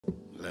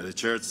Let the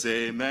church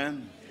say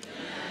amen.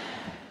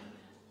 Amen.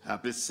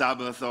 Happy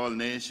Sabbath, all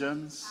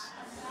nations.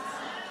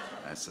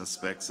 I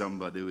suspect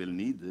somebody will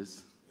need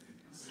this.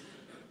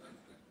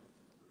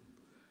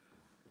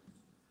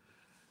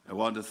 I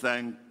want to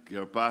thank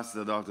your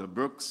pastor, Dr.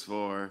 Brooks,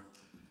 for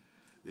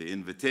the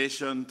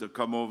invitation to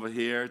come over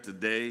here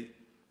today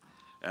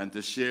and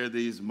to share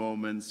these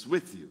moments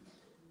with you.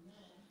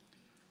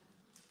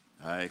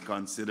 I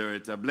consider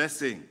it a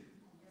blessing,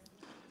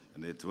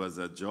 and it was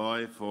a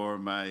joy for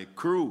my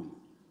crew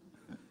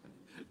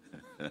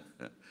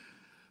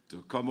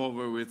to come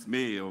over with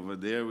me. Over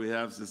there we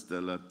have Sister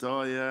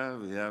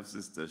Latoya, we have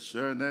Sister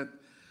Shernet,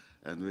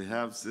 and we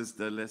have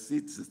Sister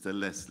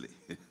Leslie.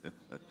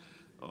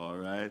 All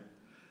right?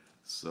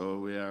 So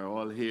we are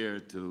all here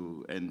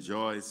to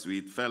enjoy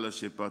sweet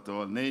fellowship at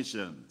all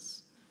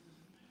nations.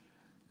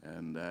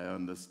 And I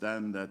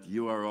understand that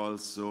you are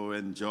also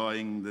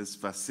enjoying this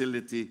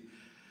facility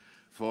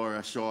for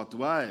a short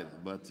while,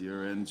 but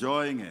you're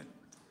enjoying it.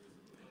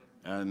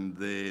 And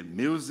the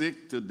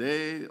music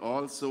today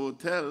also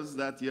tells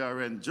that you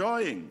are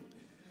enjoying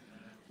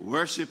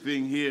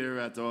worshiping here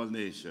at All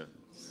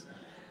Nations.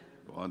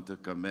 I want to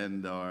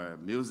commend our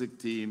music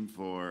team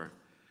for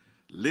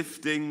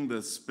lifting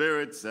the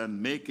spirits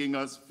and making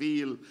us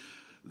feel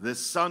the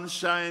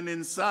sunshine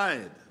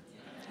inside.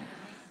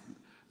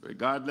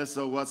 Regardless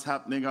of what's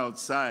happening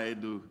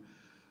outside,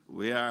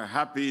 we are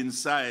happy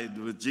inside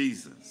with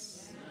Jesus.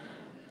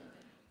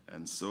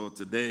 And so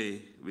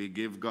today we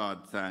give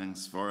God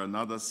thanks for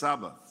another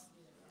Sabbath.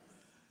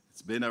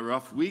 It's been a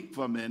rough week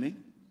for many,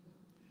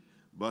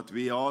 but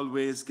we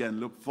always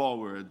can look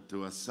forward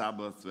to a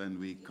Sabbath when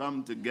we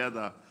come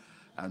together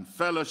and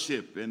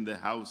fellowship in the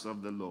house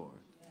of the Lord.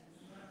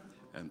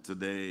 And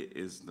today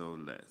is no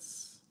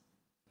less.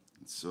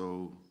 And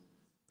so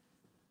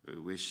we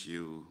wish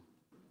you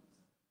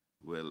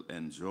will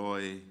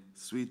enjoy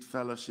sweet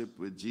fellowship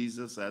with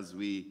Jesus as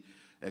we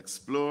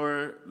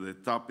explore the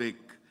topic,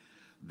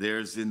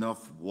 there's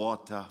enough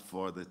water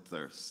for the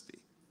thirsty.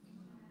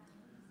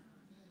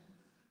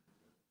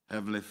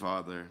 Heavenly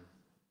Father,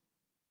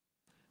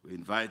 we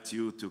invite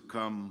you to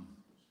come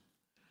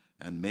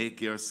and make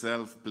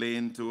yourself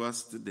plain to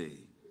us today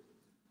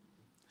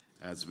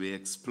as we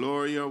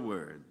explore your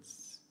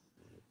words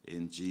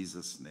in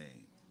Jesus'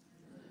 name.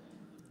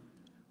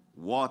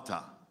 Water.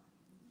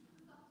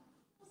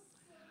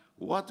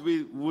 What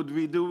would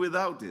we do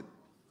without it?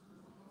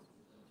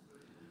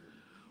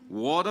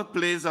 Water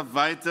plays a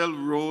vital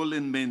role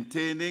in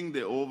maintaining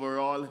the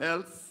overall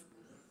health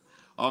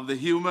of the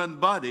human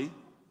body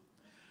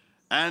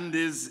and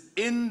is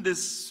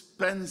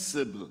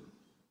indispensable.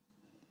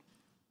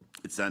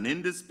 It's an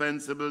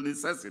indispensable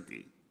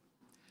necessity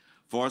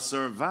for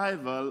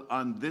survival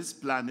on this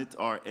planet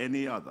or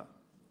any other.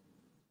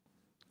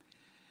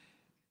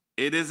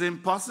 It is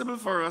impossible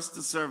for us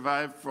to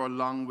survive for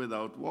long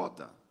without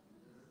water.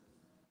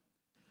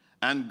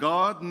 And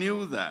God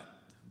knew that.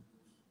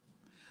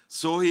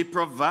 So he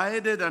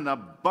provided an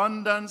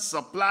abundant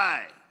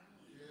supply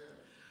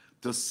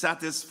to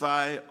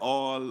satisfy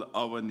all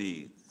our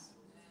needs.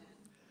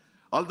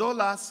 Although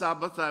last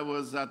Sabbath I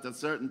was at a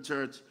certain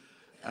church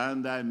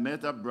and I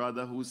met a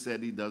brother who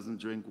said he doesn't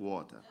drink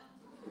water.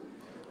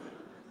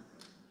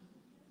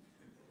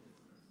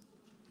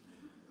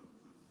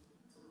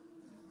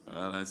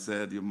 Well, I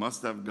said, you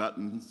must have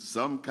gotten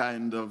some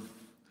kind of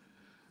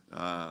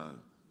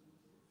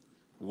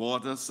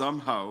water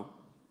somehow.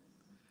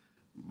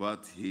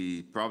 But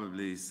he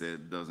probably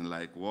said doesn't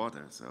like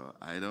water, so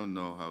I don't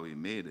know how he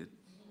made it.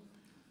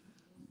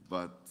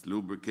 But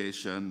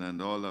lubrication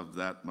and all of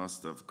that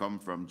must have come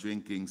from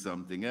drinking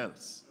something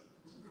else.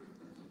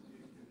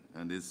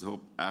 And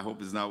I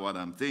hope it's not what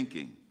I'm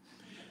thinking.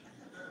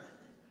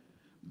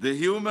 The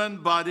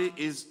human body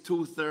is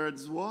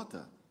 2/3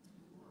 water.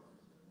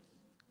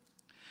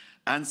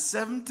 And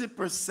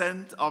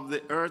 70% of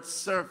the Earth's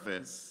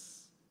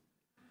surface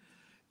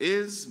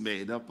is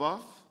made up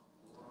of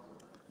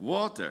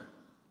water.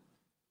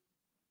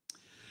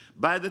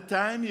 By the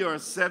time you're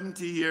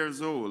 70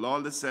 years old,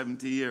 all the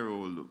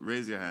 70-year-old,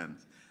 raise your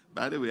hands.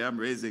 By the way, I'm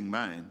raising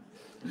mine.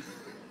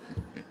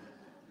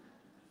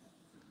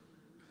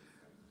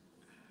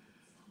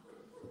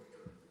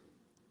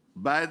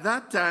 By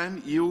that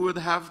time, you would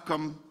have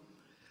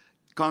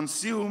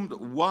consumed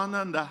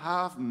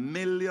 1.5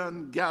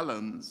 million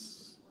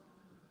gallons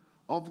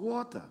of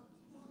water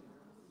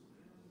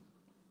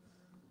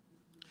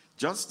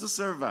just to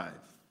survive.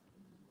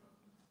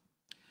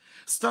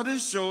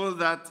 Studies show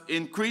that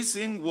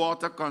increasing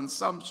water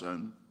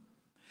consumption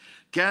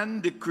can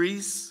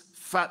decrease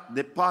fat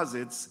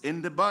deposits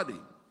in the body.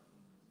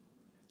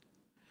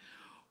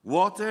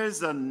 Water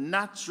is a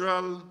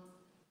natural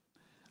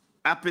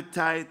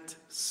appetite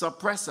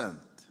suppressant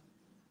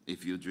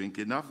if you drink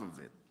enough of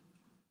it.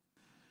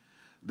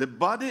 The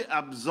body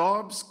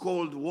absorbs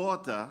cold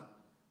water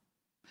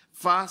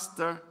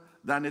faster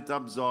than it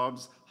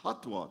absorbs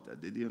hot water.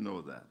 Did you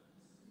know that?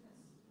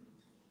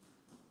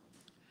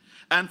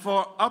 And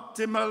for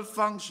optimal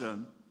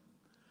function,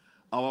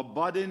 our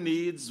body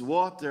needs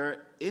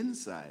water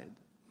inside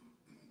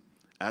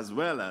as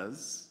well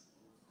as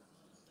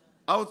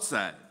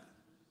outside.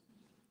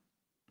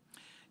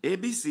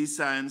 ABC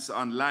Science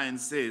Online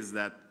says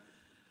that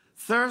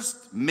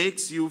thirst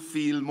makes you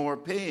feel more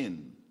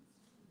pain.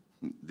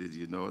 Did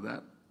you know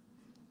that?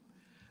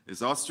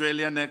 This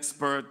Australian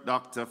expert,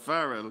 Dr.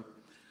 Farrell,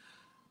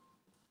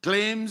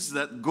 claims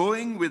that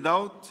going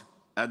without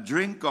a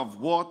drink of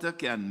water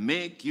can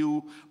make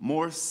you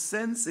more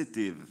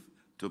sensitive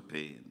to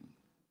pain.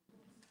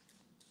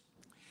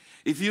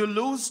 If you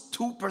lose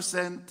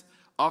 2%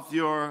 of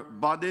your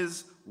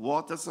body's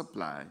water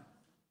supply,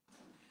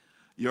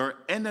 your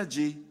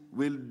energy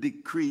will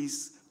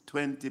decrease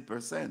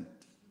 20%.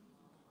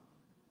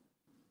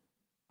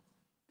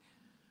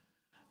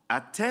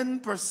 A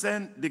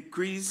 10%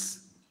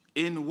 decrease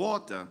in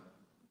water,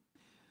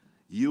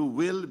 you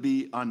will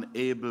be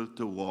unable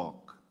to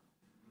walk.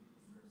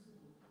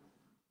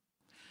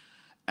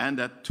 And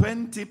a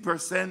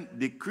 20%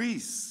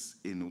 decrease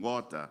in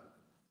water,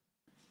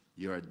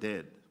 you're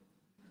dead.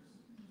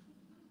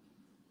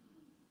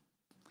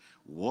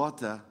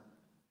 Water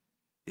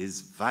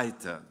is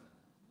vital.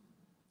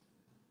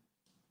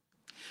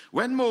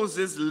 When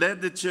Moses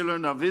led the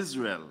children of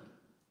Israel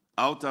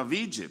out of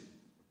Egypt,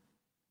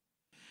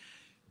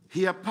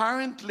 he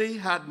apparently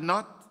had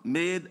not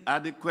made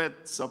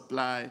adequate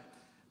supply.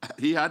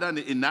 He had an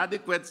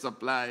inadequate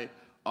supply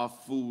of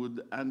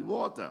food and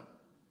water.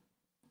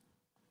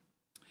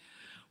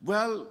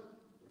 Well,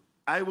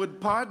 I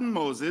would pardon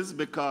Moses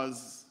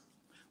because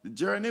the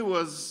journey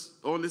was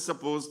only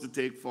supposed to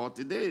take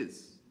 40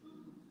 days.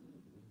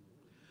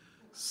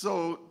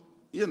 So,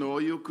 you know,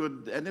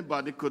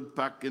 anybody could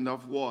pack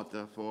enough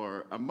water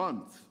for a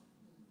month.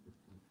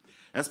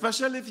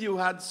 Especially if you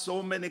had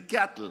so many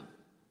cattle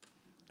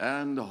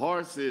and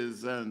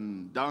horses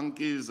and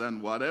donkeys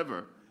and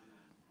whatever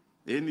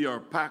in your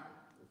pack,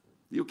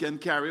 you can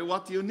carry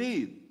what you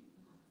need.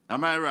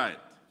 Am I right?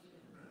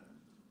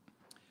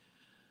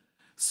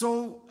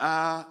 So,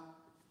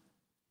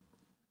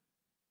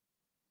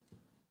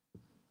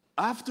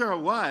 after a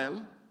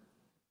while,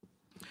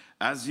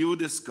 as you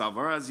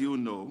discover, as you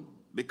know,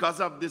 because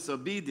of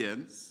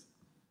disobedience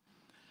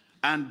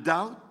and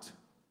doubt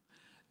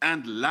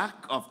and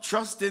lack of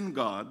trust in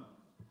God,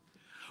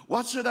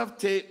 what should have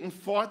taken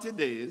 40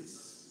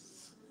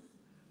 days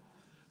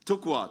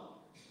took what?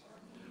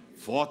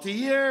 40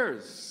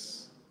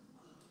 years.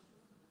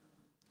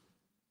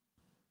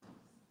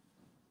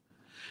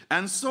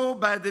 And so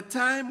by the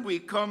time we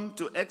come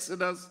to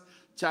Exodus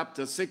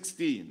chapter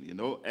 16, you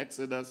know,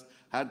 Exodus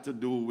had to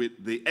do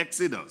with the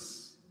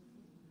exodus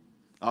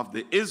of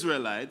the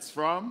Israelites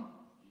from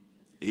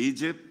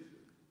Egypt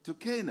to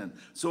Canaan.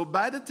 So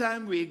by the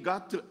time we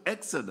got to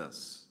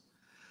Exodus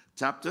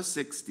chapter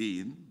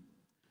 16,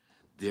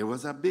 there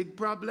was a big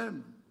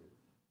problem.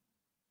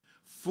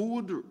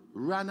 Food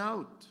ran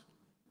out.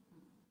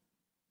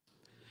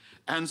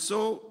 And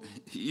so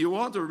you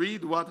want to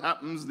read what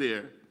happens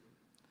there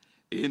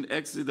in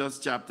Exodus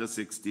chapter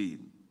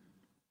 16.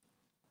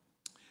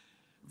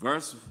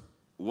 Verse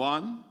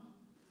 1,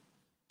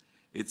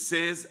 it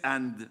says,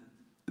 and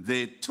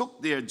they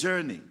took their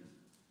journey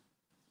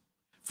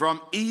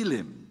from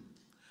Elim,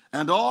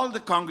 and all the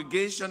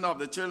congregation of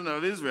the children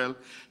of Israel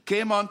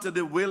came unto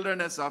the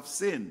wilderness of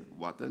Sin.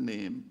 What a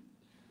name.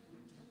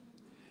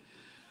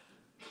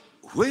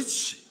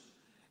 Which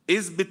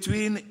is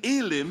between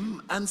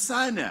Elim and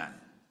Sinai.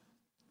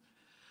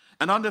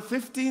 And on the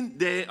 15th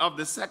day of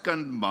the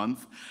second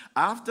month,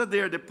 after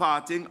their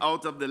departing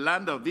out of the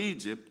land of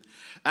Egypt,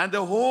 and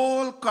the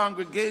whole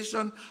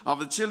congregation of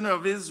the children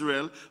of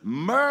Israel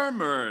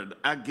murmured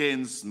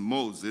against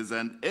Moses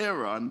and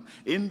Aaron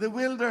in the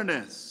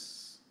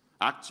wilderness.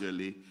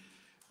 Actually,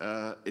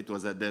 it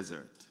was a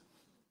desert.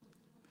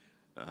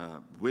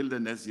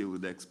 Wilderness, you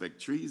would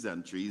expect trees,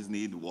 and trees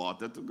need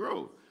water to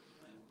grow.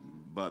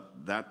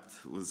 But that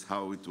was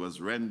how it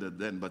was rendered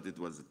then, but it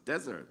was a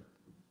desert.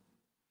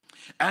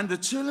 And the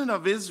children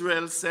of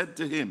Israel said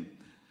to him,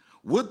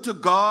 would to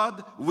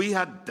God we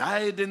had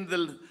died in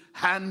the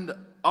hand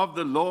of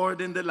the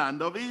Lord in the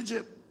land of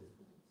Egypt,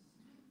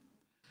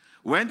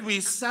 when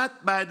we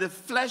sat by the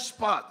flesh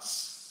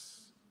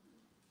pots.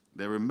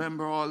 They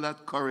remember all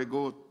that curry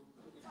goat.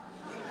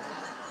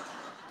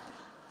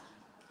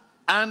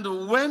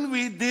 And when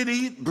we did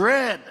eat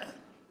bread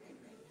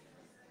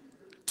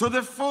to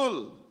the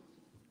full.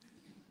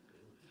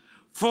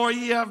 For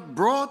ye have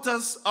brought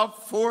us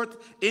up forth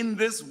in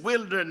this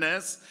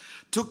wilderness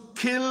to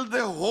kill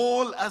the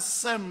whole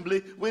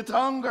assembly with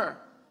hunger.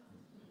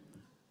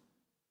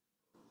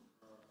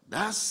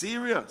 That's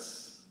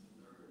serious.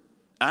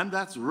 And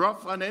that's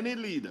rough on any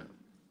leader.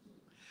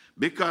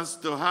 Because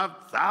to have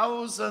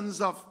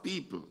thousands of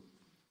people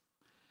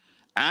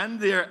and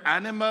their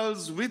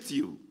animals with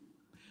you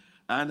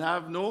and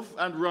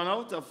run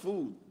out of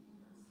food.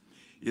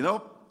 You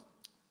know,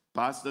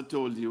 Pastor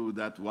told you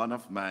that one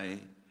of my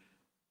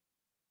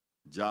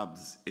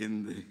jobs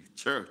in the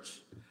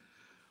church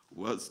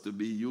was to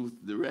be youth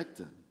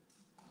director.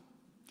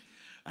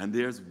 And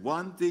there's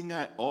one thing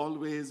I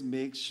always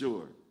make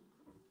sure,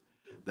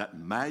 that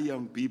my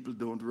young people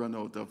don't run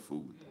out of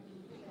food.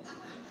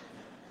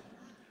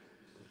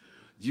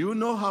 You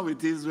know how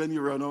it is when you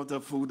run out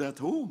of food at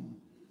home.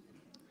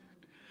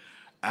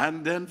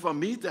 And then for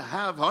me to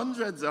have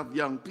hundreds of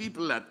young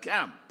people at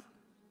camp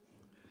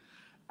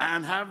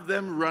and have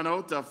them run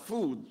out of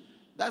food,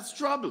 that's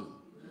trouble.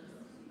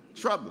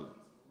 Trouble.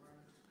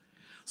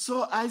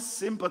 So I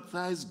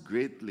sympathize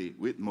greatly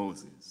with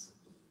Moses.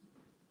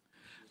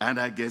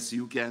 And I guess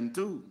you can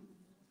too.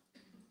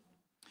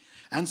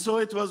 And so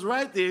it was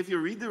right there, if you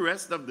read the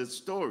rest of the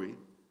story,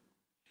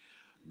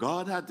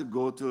 Moses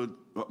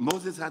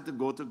had to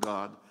go to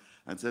God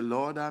and say,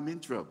 Lord, I'm in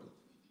trouble.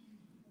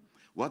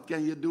 What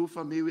can you do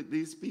for me with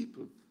these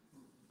people?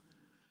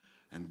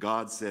 And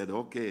God said,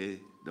 okay,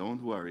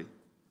 don't worry.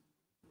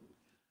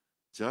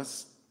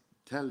 Just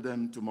tell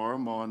them tomorrow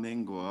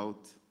morning, go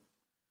out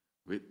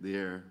with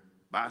their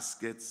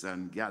baskets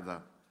and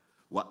gather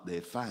what they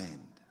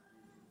find.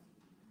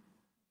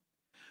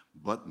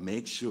 But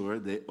make sure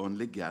they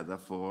only gather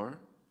for.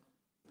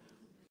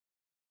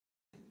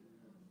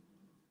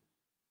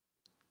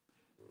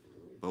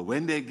 But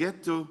when they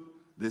get to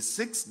the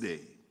 6th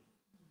day,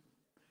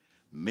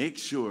 make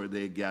sure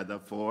they gather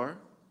for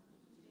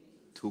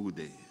 2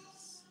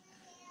 days.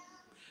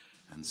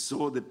 And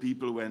so the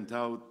people went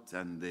out,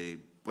 and they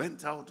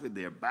went out with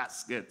their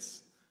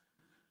baskets,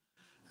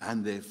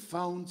 and they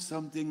found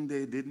something.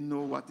 They didn't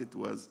know what it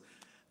was.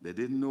 They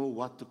didn't know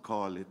what to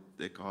call it.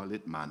 They call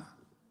it manna.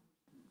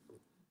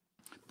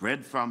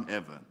 Bread from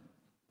heaven.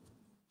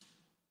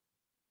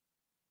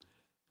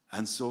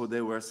 And so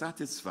they were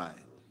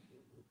satisfied.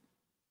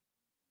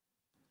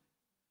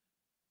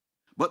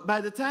 But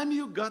by the time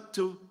you got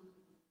to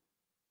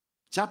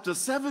chapter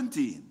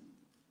 17,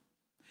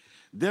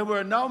 they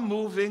were now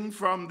moving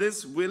from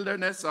this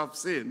wilderness of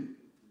sin,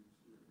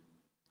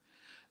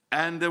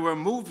 and they were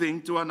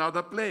moving to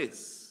another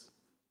place.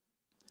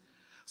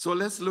 So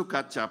let's look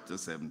at chapter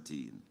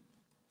 17.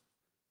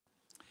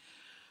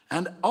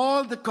 And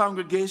all the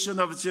congregation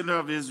of the children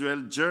of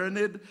Israel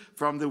journeyed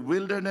from the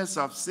wilderness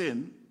of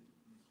sin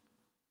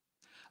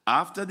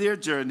after their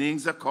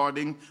journeyings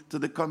according to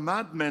the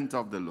commandment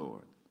of the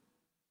Lord.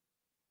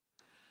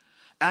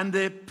 And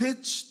they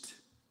pitched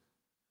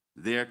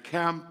their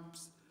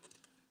camps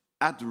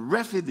at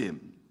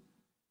Rephidim,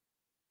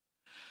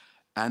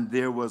 and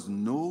there was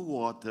no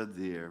water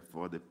there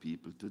for the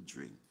people to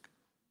drink.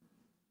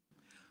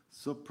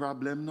 So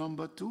problem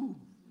number 2.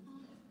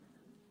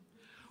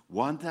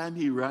 One time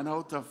he ran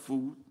out of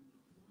food,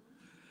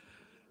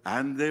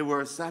 and they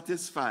were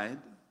satisfied,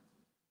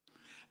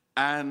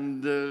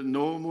 and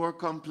no more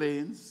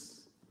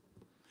complaints.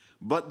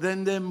 But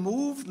then they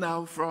moved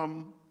now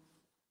from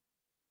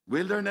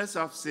wilderness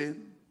of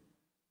sin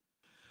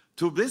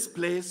to this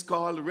place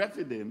called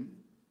Rephidim,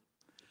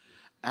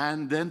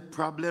 and then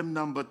problem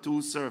number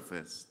 2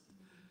 surfaced,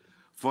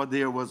 for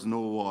there was no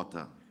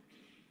water.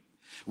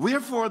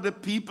 Wherefore the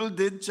people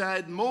did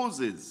chide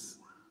Moses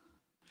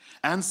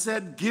and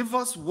said, give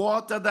us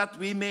water that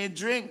we may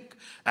drink.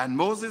 And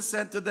Moses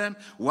said to them,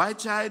 why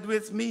chide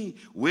with me?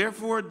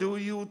 Wherefore do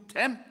you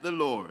tempt the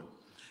Lord?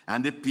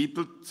 And the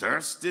people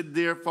thirsted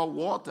there for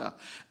water.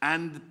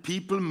 And the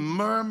people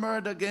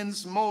murmured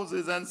against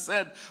Moses and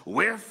said,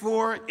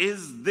 wherefore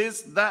is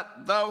this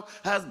that thou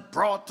hast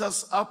brought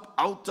us up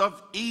out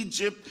of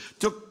Egypt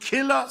to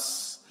kill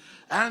us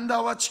and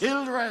our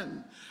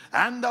children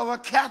and our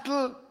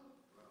cattle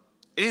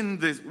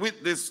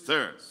with this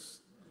thirst?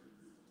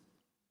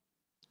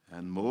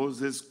 And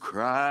Moses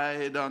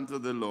cried unto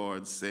the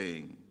Lord,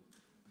 saying,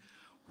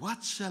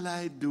 what shall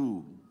I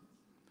do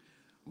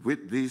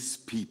with these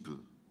people?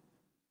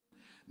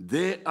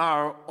 They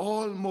are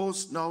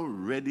almost now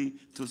ready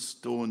to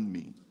stone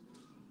me.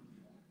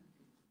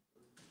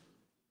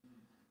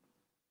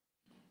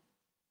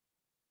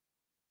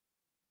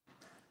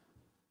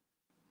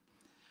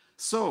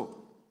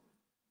 So,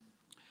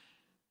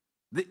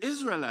 the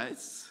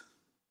Israelites,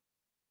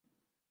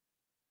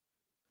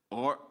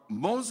 or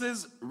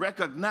Moses,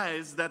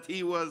 recognized that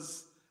he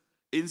was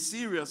in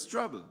serious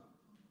trouble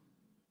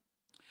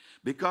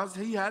because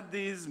he had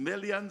these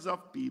millions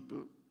of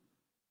people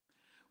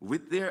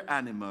with their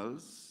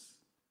animals,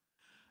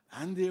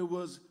 and there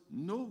was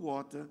no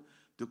water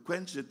to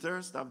quench the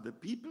thirst of the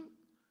people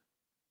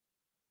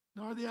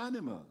nor the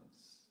animals.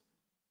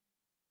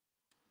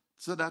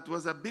 So that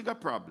was a bigger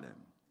problem.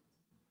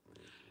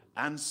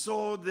 And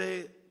so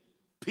the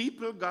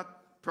people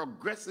got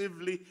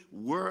progressively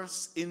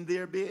worse in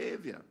their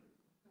behavior,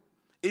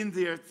 in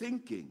their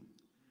thinking,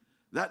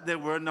 that they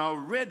were now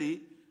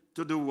ready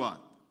to do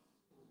what?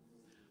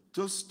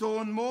 To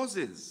stone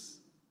Moses.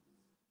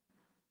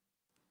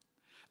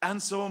 And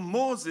so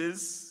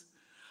Moses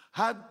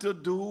had to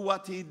do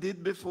what he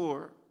did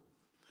before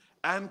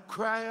and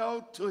cry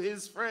out to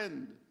his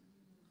friend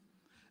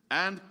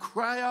and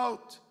cry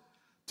out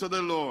to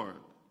the Lord.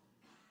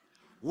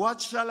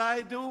 What shall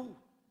I do?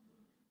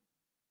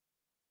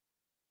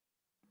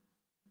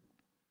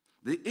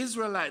 The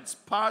Israelites,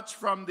 parched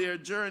from their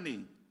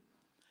journey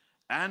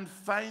and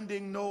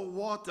finding no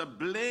water,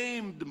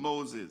 blamed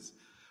Moses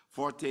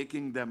for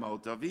taking them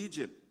out of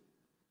Egypt.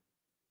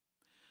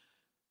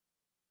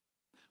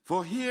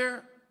 For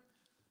here,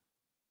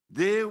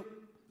 They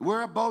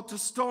were about to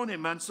stone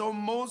him, and so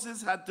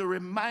Moses had to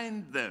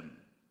remind them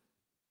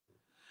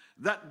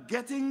that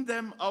getting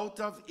them out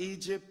of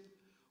Egypt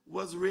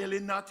was really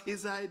not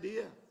his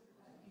idea.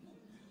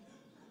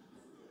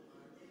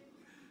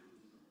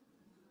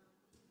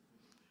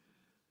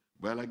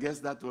 Well, I guess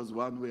that was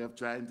one way of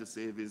trying to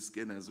save his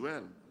skin as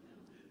well.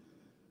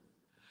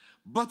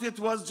 But it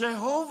was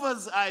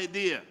Jehovah's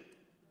idea.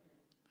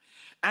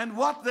 And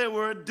what they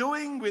were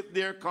doing with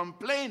their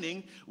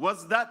complaining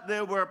was that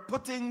they were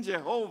putting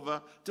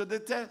Jehovah to the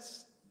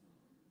test.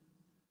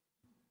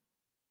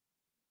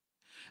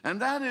 And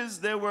that is,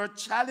 they were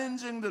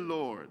challenging the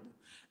Lord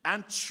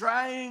and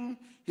trying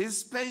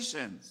his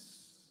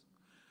patience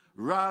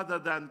rather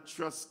than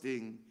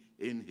trusting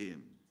in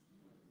him.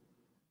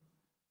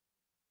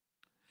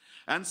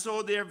 And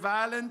so their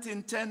violent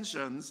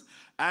intentions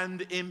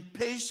and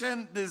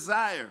impatient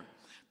desire,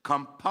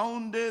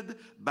 compounded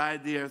by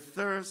their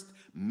thirst,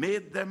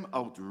 made them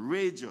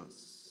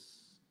outrageous.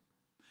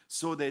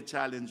 So they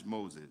challenged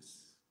Moses.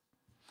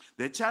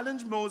 They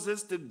challenged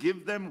Moses to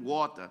give them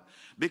water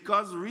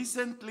because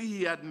recently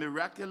he had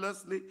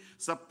miraculously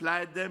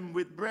supplied them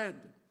with bread.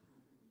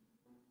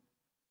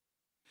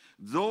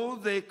 Though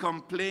they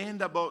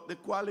complained about the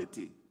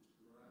quality.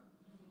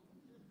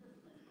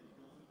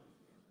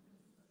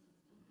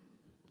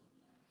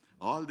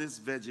 All this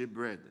veggie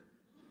bread.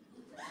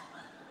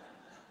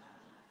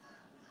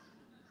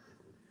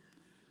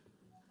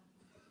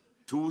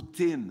 Too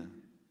thin.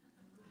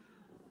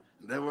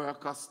 They were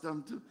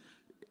accustomed to.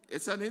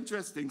 It's an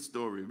interesting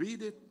story.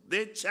 Read it.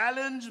 They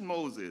challenged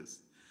Moses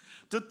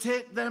to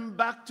take them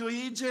back to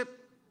Egypt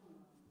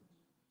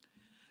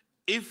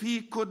if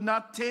he could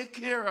not take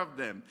care of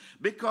them,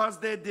 because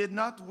they did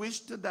not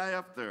wish to die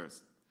of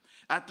thirst.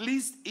 At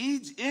least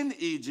in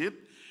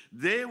Egypt,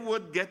 they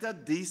would get a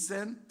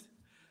decent,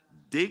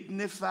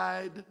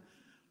 dignified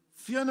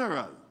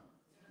funeral.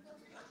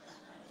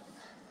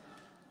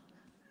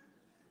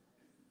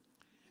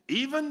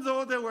 Even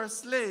though they were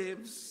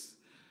slaves,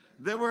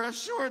 they were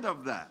assured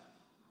of that.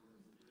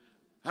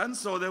 And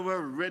so they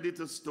were ready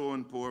to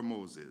stone poor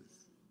Moses.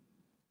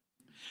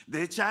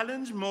 They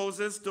challenged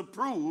Moses to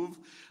prove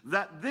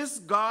that this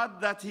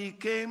God that he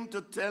came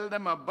to tell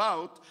them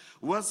about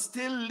was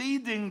still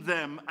leading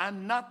them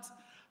and not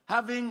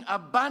having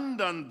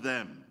abandoned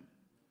them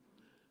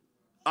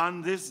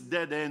on this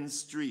dead-end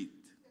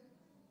street.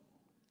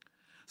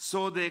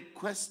 So they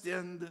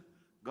questioned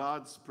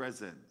God's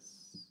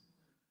presence,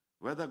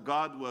 whether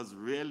God was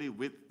really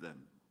with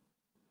them.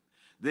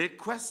 They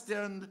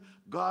questioned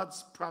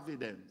God's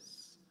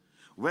providence,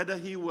 whether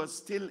he was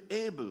still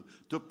able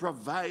to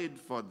provide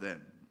for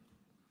them.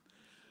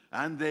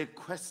 And they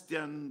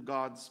questioned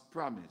God's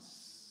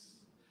promise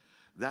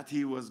that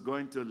he was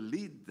going to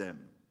lead them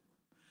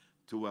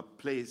to a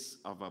place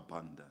of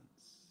abundance.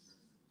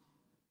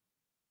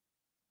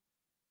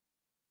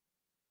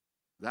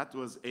 That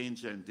was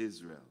ancient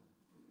Israel.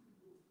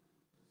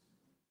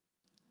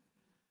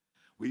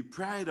 We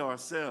pride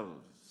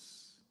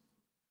ourselves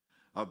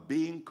of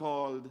being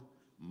called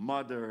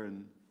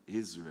modern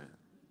Israel.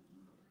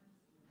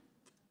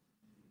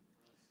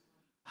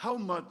 How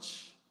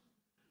much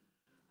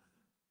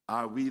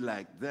are we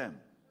like them?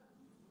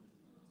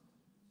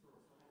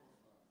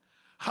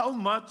 How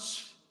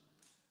much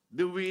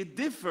do we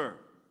differ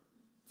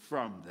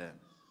from them?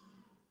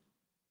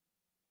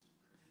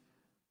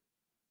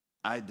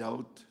 I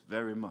doubt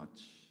very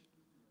much.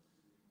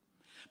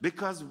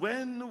 Because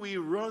when we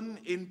run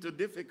into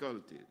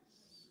difficulties,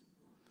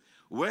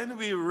 when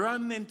we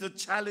run into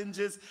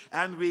challenges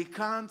and we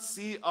can't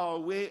see our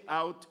way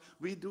out,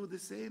 we do the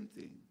same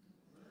thing.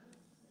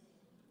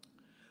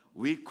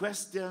 We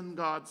question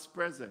God's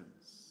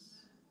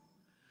presence.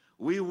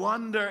 We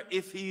wonder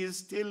if he is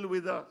still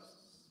with us.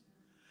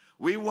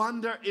 We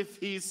wonder if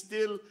he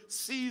still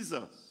sees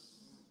us.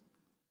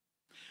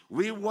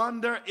 We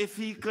wonder if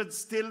he could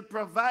still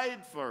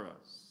provide for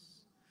us.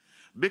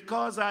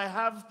 Because I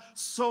have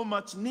so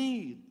much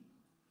need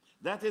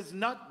that is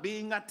not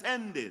being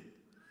attended.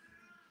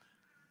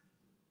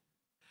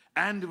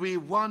 And we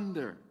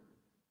wonder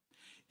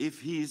if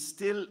he is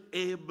still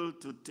able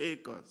to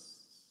take us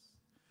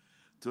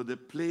to the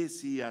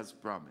place he has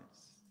promised.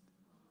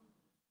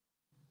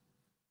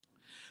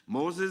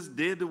 Moses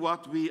did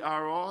what we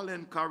are all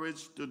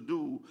encouraged to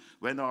do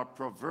when our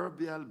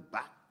proverbial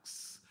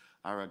backs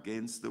are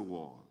against the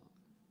wall.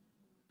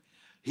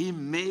 He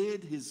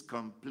made his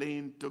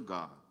complaint to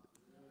God.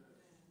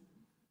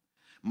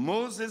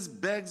 Moses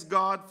begs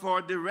God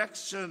for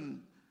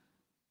direction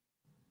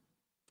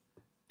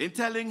in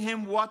telling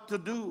him what to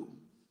do.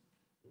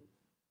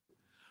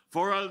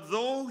 For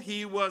although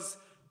he was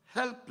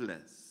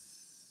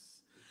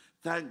helpless,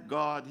 thank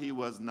God he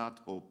was not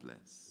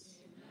hopeless.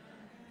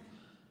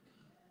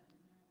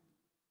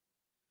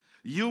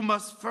 You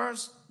must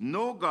first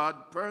know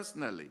God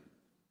personally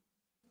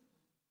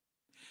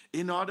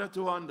in order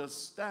to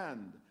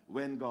understand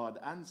when God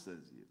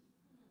answers you.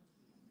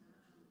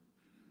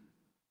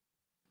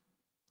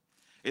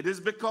 It is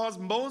because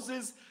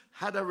Moses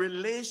had a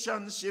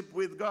relationship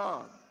with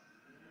God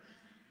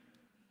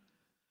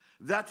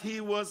that he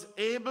was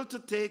able to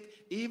take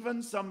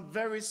even some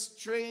very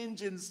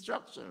strange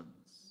instructions.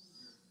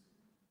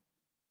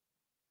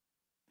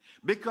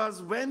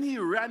 Because when he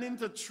ran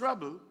into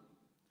trouble,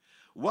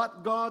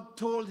 what God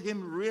told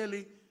him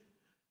really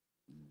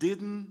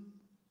didn't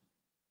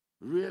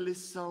really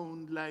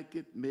sound like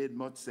it made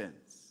much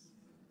sense.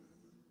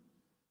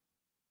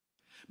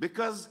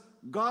 Because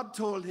God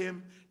told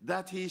him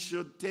that he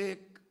should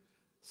take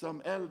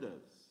some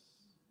elders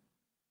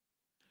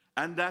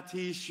and that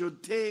he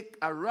should take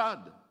a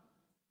rod.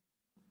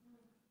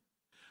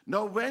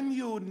 Now, when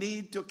you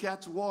need to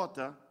catch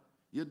water,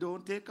 you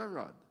don't take a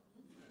rod.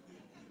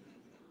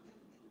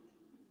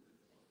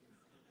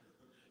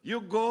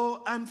 You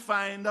go and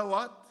find a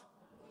what?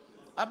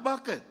 A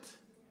bucket.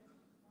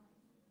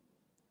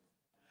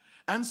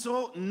 And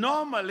so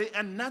normally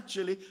and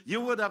naturally,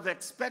 you would have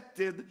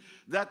expected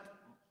that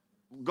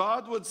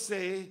God would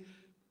say,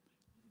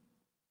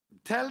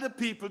 tell the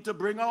people to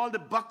bring all the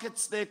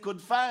buckets they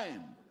could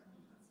find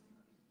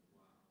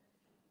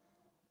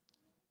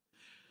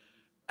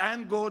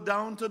and go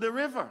down to the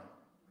river.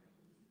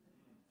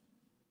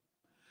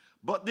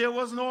 But there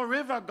was no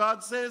river,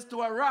 God says,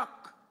 to a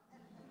rock.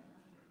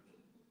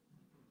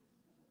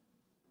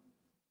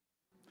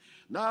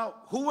 Now,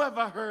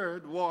 whoever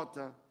heard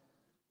water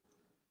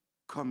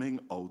coming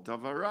out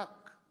of a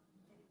rock?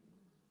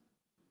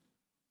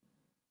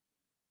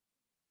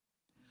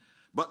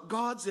 But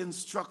God's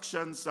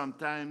instructions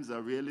sometimes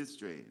are really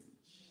strange.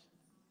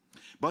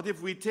 But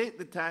if we take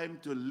the time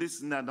to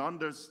listen and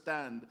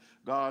understand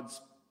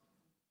God's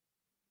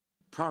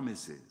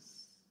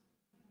promises,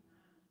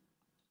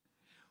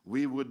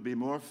 we would be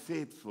more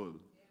faithful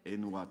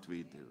in what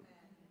we do.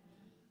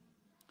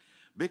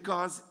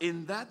 Because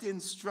in that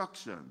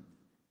instruction,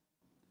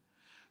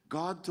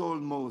 God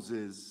told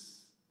Moses,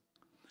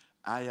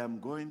 I am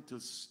going to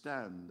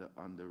stand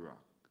on the rock.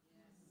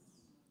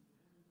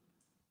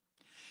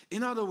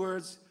 In other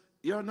words,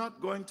 you're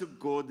not going to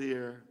go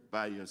there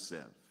by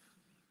yourself.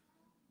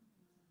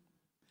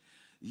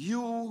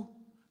 You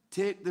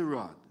take the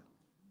rod.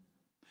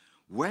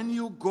 When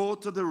you go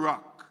to the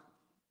rock,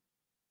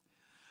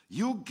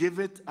 you give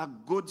it a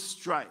good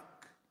strike,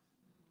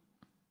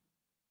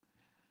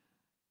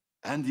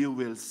 and you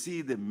will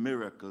see the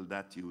miracle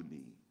that you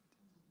need.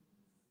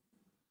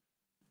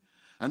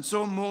 And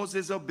so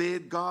Moses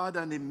obeyed God,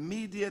 and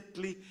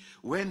immediately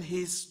when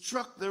he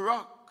struck the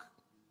rock,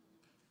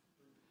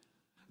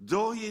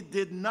 though he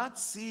did not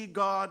see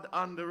God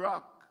on the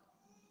rock,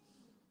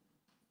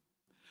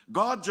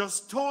 God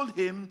just told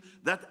him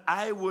that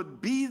I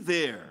would be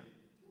there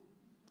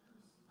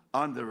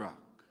on the rock.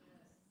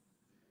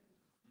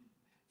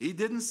 He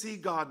didn't see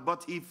God,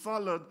 but he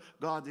followed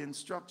God's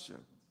instruction.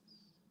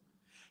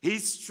 He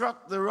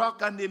struck the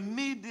rock, and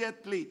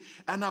immediately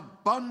an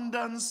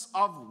abundance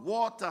of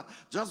water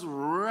just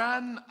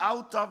ran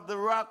out of the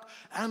rock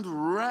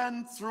and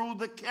ran through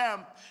the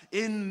camp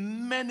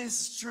in many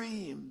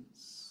streams.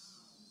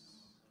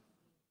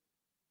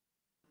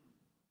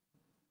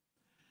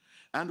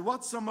 And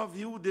what some of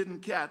you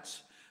didn't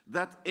catch,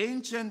 that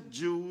ancient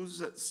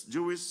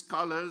Jewish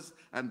scholars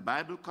and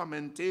Bible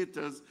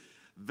commentators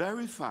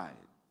verified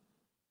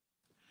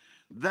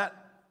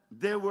that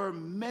there were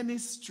many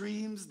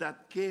streams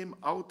that came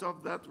out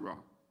of that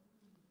rock,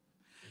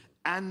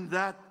 and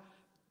that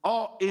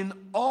in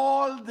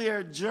all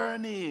their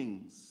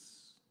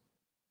journeyings,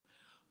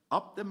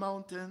 up the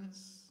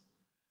mountains,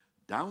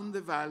 down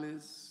the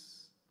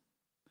valleys,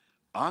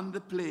 on the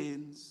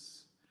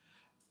plains,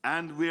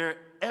 and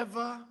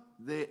wherever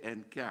they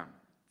encamped,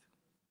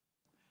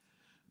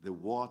 the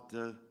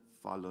water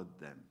followed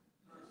them.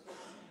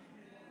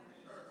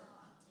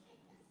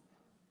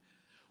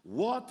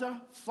 Water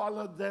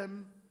followed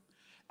them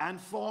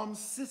and formed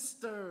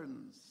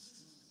cisterns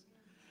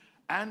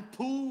and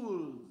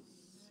pools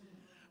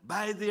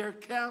by their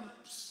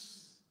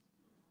camps,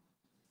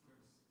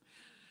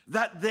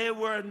 that they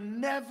were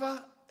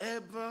never,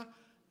 ever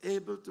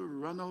able to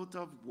run out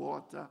of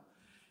water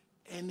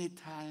any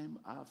time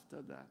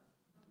after that,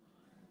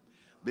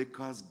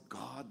 because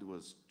God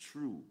was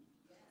true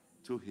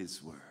to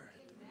his word.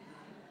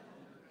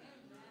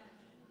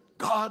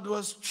 God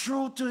was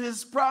true to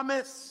his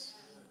promise.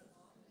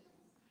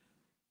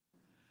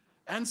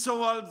 And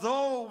so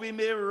although we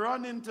may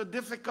run into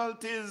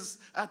difficulties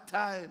at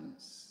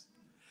times,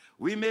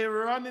 we may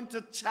run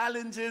into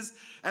challenges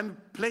and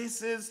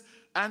places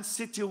and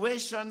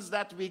situations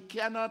that we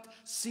cannot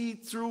see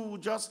through,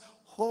 just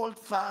hold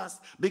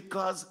fast,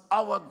 because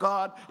our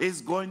God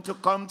is going to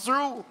come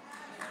through.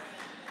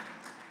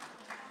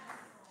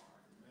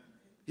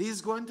 He's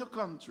going to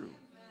come through.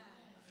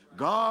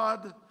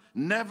 God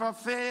never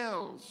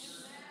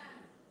fails.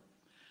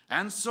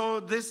 And so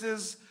this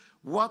is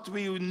what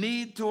we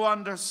need to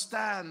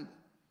understand,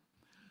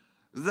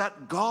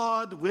 that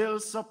God will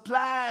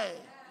supply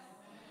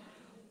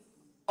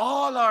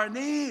all our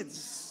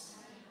needs.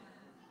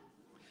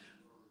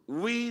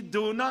 We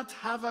do not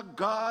have a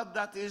God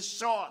that is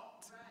short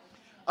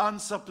on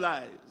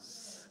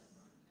supplies.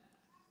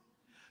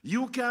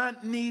 You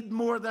can't need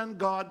more than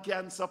God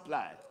can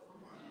supply.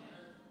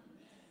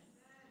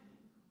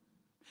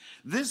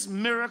 This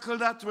miracle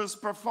that was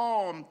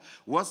performed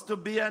was to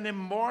be an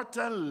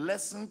immortal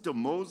lesson to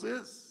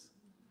Moses,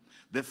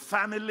 the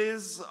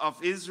families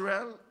of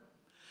Israel,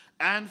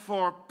 and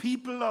for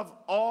people of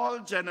all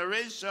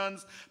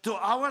generations to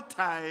our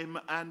time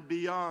and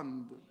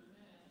beyond.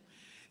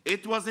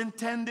 It was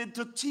intended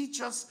to teach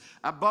us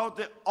about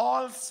the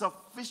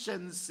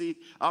all-sufficiency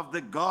of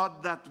the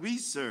God that we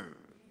serve,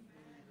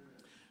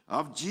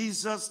 of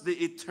Jesus,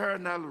 the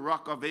eternal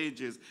rock of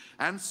ages.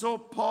 And so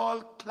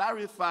Paul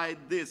clarified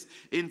this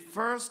in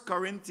 1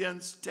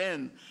 Corinthians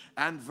 10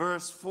 and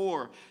verse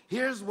 4.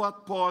 Here's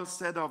what Paul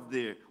said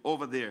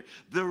over there.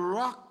 The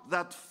rock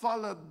that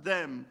followed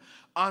them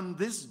on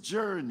this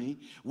journey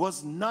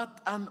was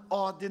not an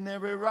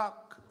ordinary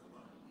rock.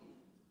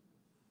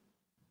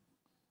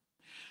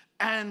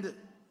 And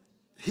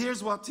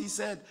here's what he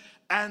said,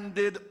 and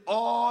did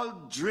all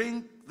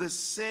drink the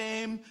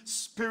same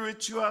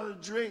spiritual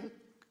drink,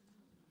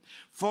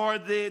 for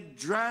they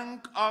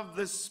drank of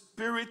the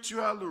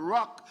spiritual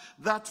rock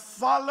that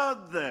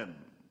followed them.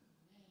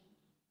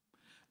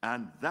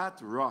 And that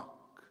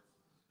rock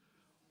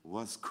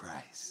was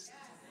Christ.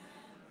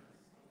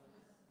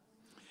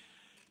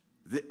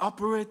 The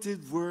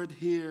operative word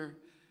here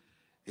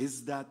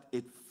is that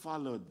it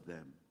followed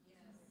them.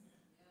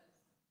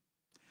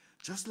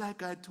 Just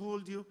like I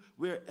told you,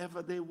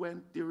 wherever they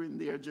went during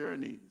their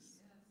journeys,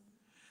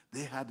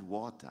 they had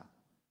water.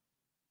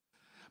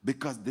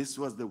 Because this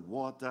was the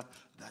water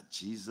that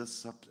Jesus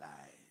supplied.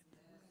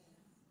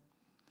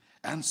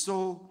 And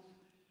so,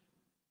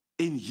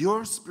 in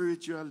your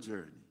spiritual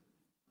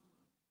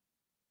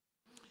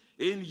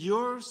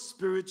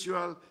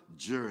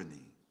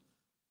journey,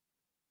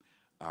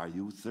 are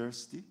you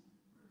thirsty?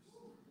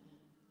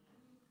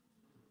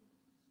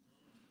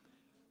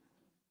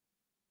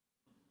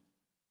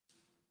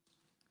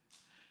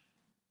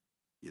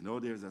 You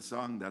know, there's a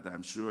song that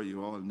I'm sure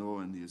you all know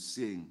and you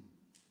sing.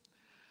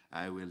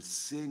 I will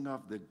sing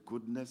of the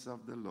goodness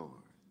of the Lord,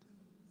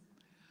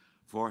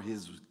 for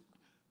his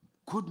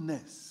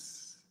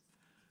goodness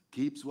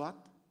keeps what?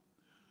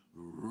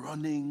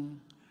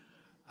 Running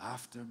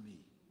after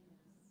me.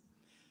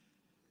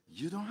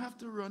 You don't have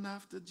to run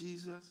after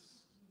Jesus.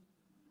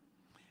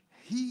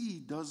 He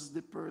does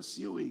the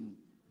pursuing.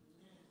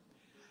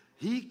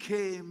 He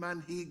came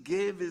and he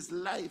gave his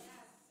life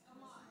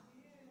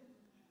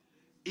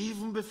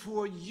even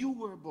before you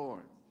were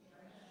born,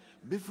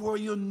 before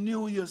you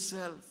knew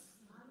yourself.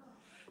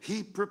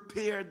 He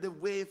prepared the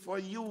way for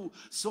you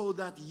so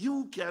that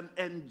you can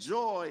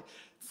enjoy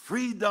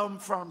freedom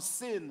from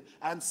sin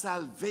and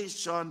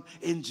salvation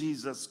in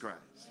Jesus Christ.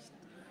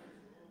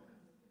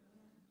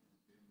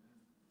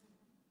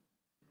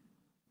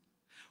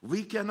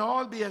 We can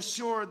all be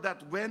assured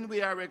that when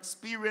we are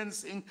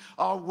experiencing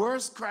our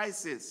worst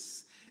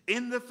crisis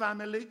in the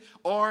family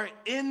or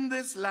in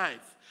this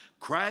life,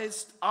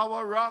 Christ,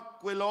 our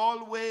rock, will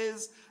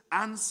always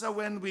answer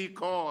when we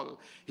call.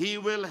 He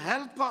will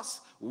help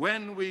us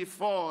when we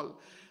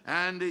fall.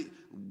 And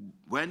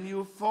when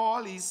you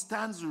fall, he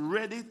stands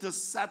ready to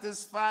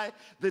satisfy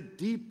the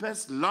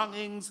deepest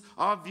longings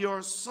of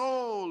your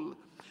soul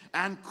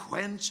and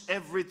quench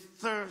every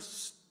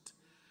thirsty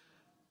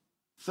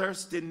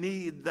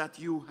need that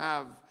you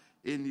have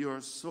in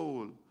your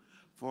soul.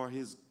 For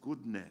his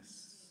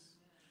goodness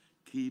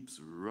keeps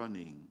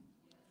running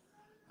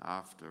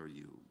after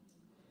you.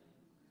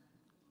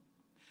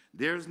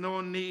 There's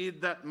no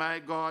need that my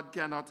God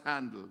cannot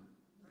handle.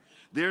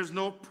 There's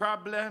no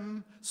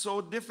problem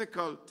so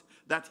difficult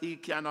that he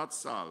cannot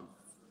solve.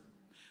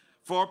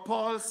 For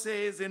Paul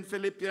says in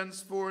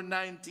Philippians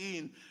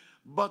 4:19,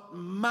 but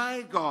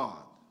my God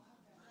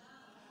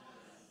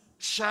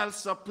shall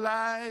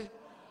supply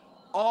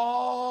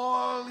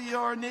all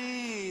your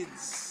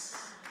needs.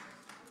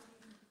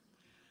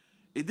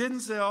 He didn't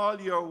say all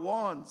your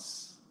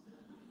wants.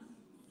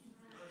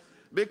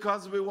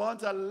 Because we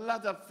want a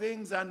lot of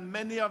things, and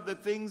many of the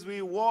things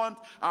we want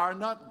are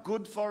not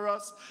good for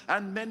us,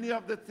 and many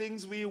of the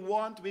things we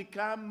want, we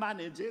can't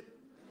manage it.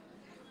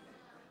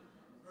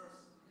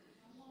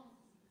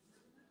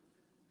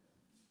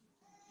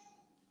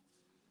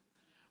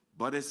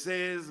 But it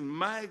says,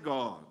 my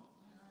God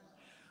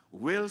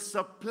will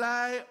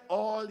supply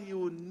all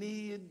you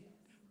need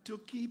to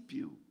keep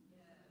you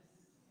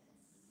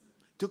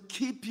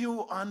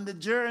on the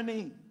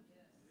journey.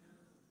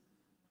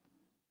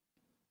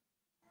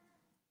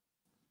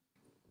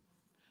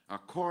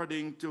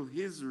 According to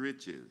his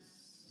riches.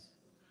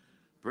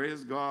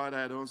 Praise God,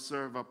 I don't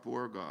serve a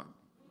poor God.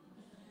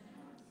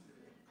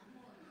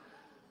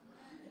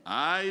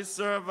 I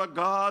serve a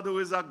God who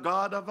is a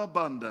God of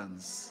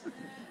abundance.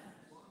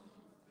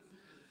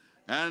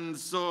 And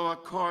so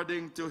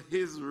according to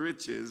his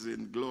riches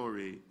in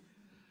glory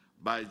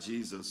by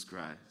Jesus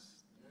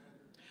Christ.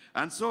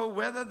 And so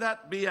whether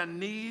that be a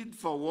need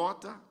for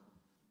water,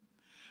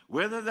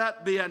 whether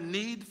that be a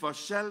need for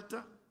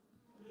shelter,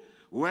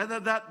 whether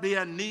that be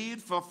a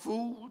need for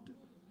food,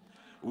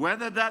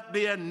 whether that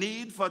be a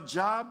need for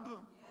job,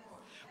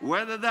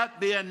 whether that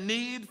be a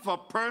need for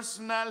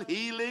personal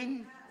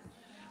healing,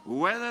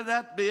 whether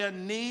that be a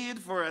need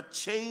for a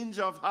change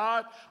of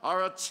heart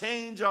or a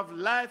change of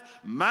life,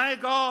 my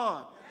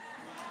God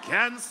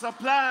can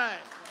supply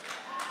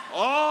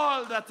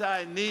all that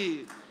I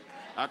need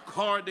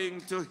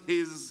according to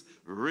his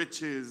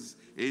riches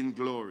in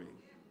glory.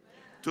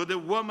 To the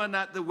woman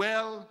at the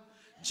well,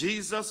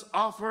 Jesus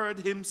offered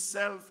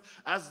himself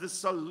as the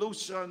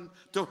solution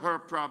to her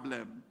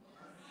problem.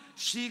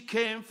 She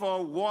came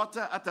for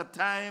water at a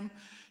time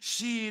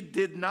she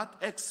did not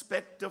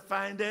expect to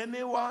find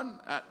anyone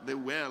at the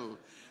well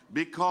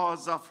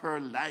because of her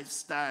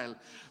lifestyle.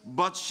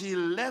 But she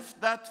left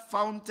that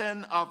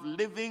fountain of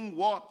living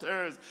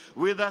waters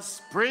with a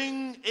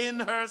spring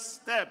in her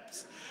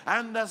steps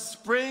and a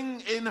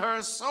spring in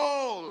her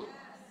soul.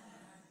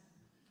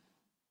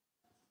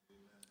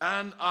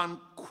 An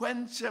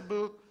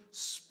unquenchable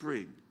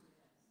spring.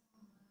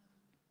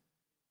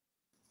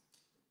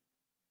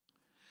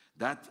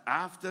 That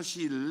after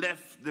she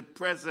left the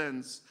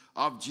presence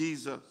of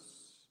Jesus,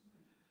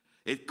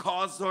 it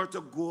caused her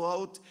to go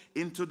out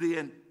into the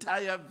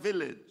entire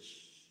village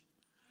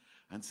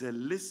and say,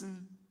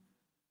 listen,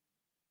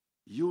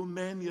 you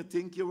men, you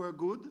think you were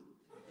good?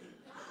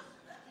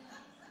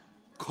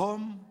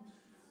 Come,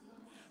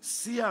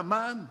 see a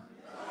man.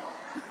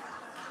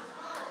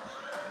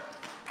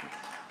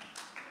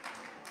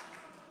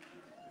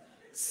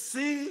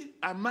 See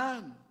a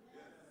man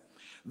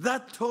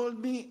that told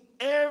me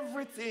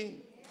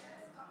everything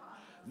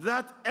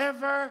that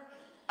ever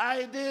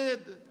I did.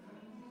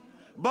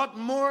 But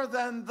more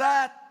than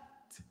that,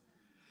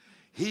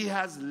 he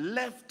has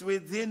left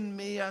within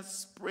me a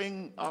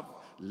spring of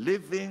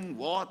living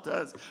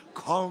waters.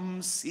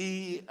 Come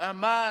see a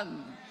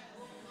man.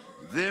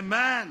 The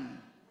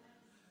man,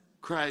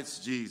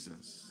 Christ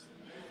Jesus.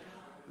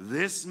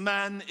 This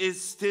man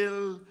is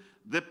still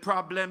the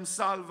problem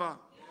solver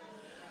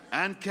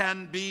and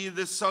can be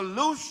the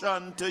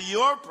solution to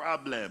your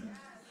problem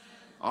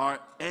or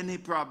any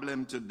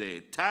problem today.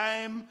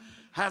 Time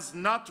has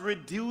not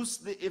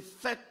reduced the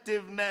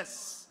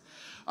effectiveness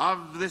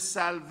of the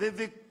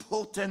salvific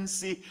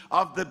potency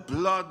of the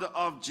blood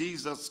of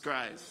Jesus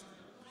Christ.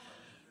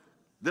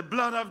 The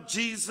blood of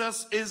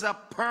Jesus is a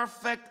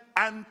perfect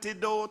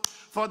antidote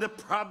for the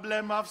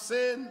problem of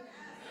sin.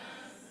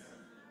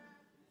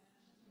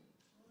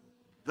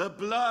 The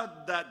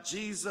blood that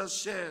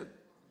Jesus shed,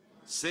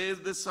 says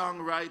the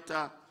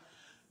songwriter,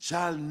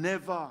 shall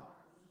never,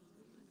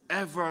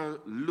 ever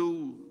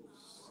lose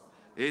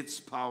its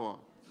power.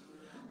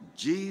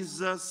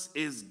 Jesus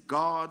is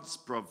God's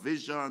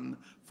provision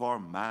for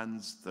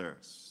man's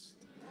thirst.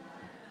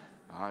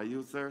 Are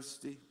you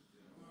thirsty?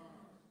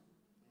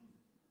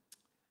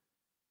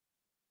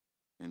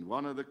 In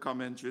one of the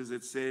commentaries,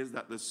 it says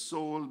that the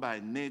soul by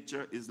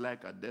nature is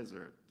like a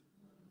desert,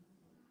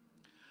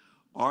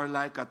 or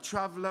like a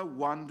traveler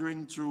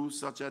wandering through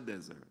such a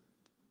desert.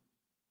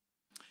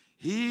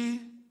 He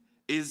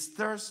is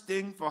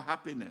thirsting for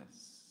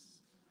happiness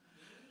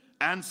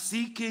and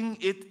seeking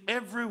it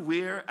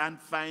everywhere and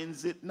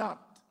finds it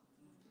not.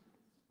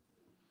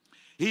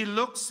 He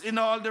looks in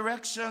all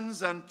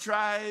directions and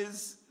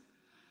tries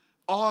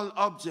all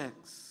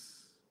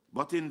objects,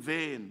 but in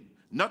vain.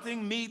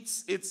 Nothing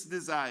meets its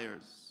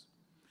desires.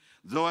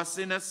 Though a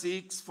sinner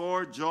seeks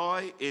for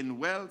joy in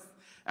wealth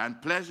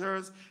and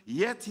pleasures,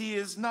 yet he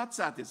is not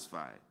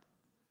satisfied.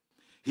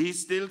 He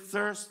still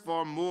thirsts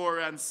for more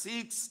and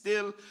seeks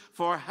still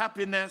for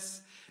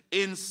happiness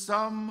in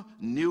some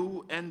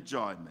new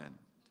enjoyment.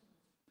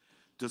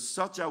 To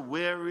such a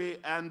weary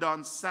and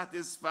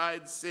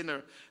unsatisfied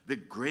sinner, the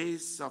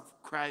grace of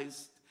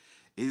Christ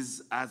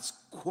is as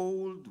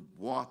cold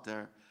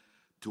water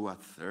to a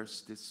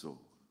thirsty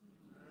soul.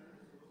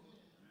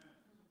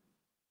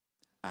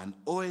 An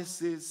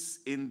oasis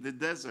in the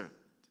desert,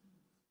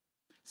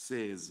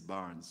 says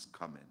Barnes'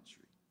 commentary.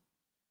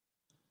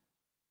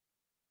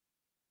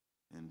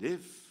 And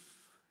if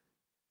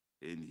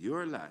in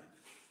your life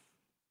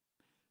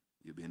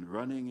you've been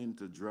running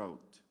into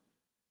drought,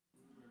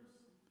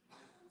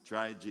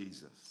 try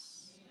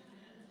Jesus.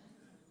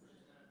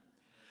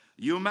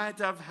 You might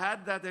have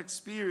had that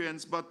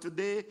experience, but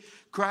today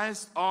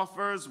Christ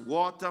offers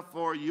water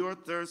for your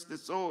thirsty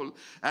soul,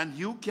 and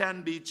you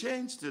can be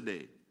changed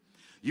today.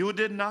 You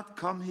did not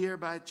come here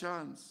by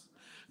chance.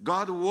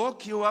 God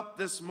woke you up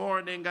this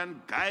morning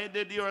and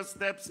guided your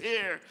steps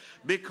here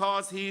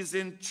because he's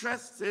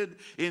interested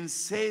in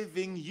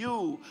saving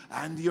you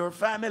and your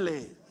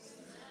family.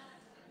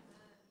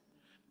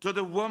 To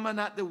the woman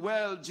at the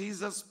well,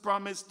 Jesus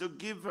promised to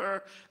give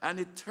her an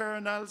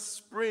eternal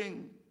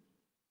spring.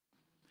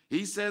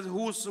 He says,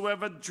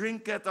 whosoever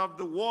drinketh of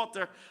the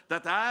water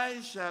that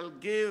I shall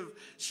give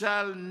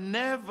shall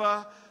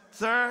never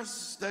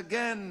thirst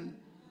again.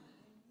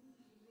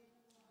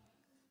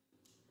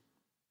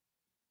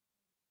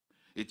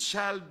 It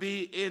shall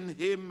be in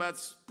him a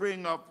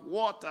spring of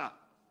water,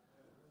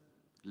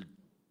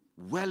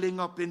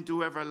 welling up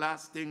into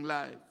everlasting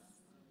life.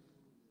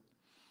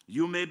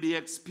 You may be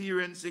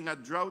experiencing a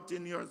drought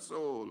in your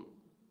soul,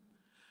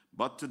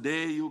 but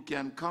today you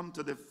can come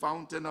to the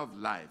fountain of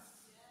life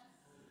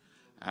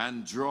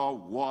and draw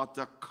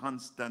water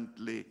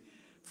constantly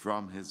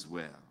from his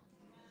well.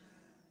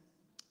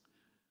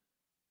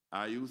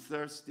 Are you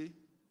thirsty?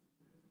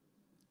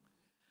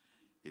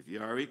 If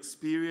you are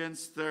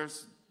experiencing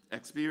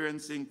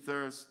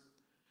thirst,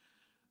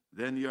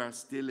 then you are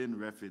still in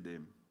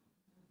Rephidim.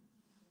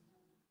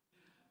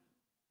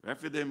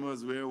 Rephidim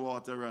was where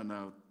water ran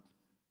out.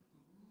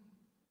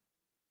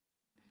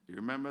 You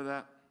remember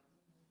that?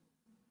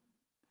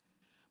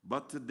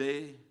 But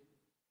today,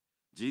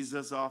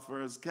 Jesus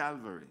offers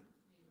Calvary,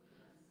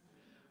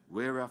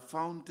 where a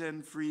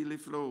fountain freely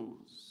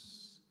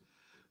flows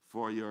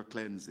for your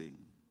cleansing.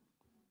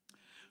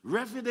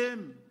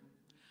 Rephidim,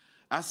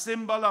 a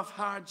symbol of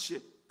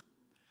hardship.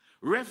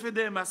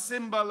 Rephidim, a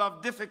symbol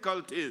of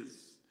difficulties.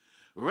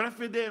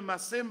 Rephidim, a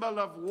symbol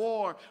of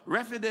war.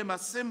 Rephidim, a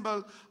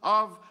symbol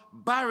of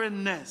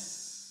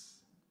barrenness.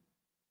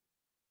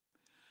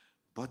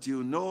 But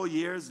you know,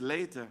 years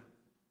later,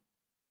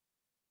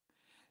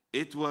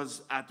 it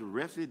was at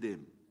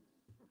Rephidim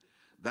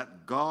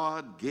that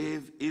God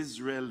gave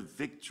Israel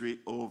victory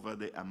over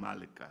the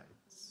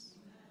Amalekites.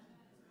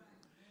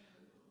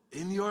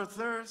 In your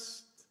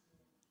thirst,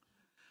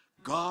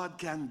 God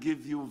can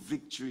give you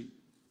victory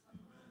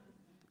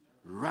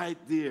right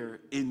there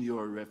in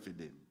your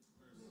Rephidim.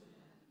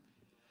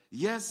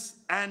 Yes,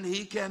 and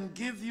he can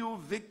give you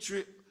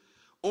victory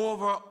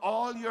over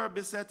all your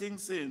besetting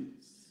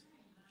sins.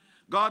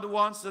 God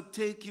wants to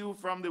take you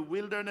from the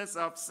wilderness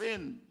of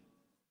sin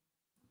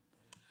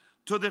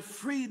to the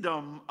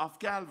freedom of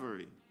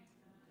Calvary.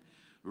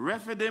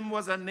 Rephidim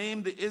was a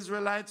name the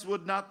Israelites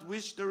would not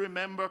wish to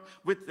remember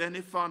with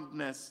any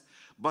fondness,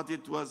 but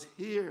it was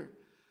here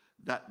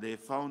that they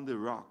found the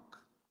rock.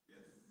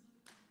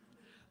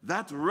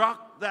 That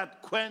rock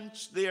that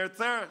quenched their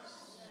thirst.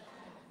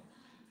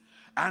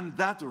 And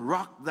that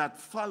rock that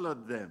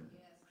followed them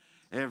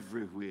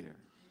everywhere.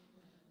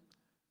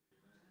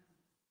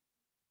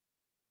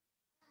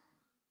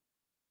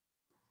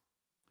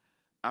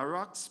 A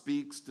rock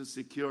speaks to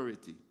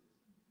security.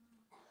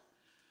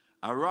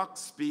 A rock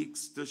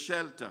speaks to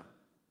shelter.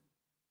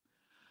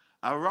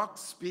 A rock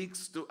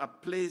speaks to a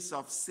place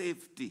of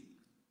safety,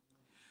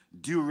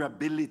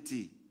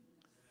 durability,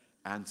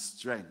 and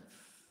strength.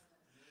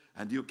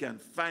 And you can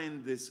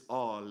find this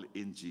all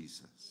in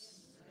Jesus.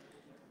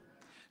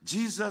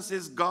 Jesus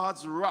is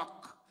God's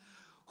rock,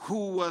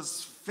 who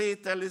was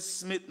fatally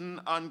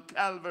smitten on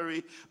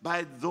Calvary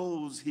by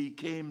those he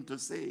came to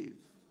save.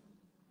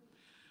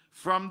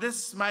 From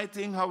this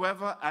smiting,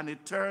 however, an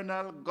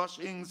eternal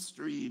gushing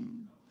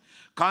stream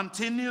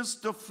continues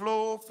to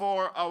flow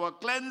for our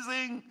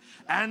cleansing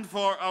and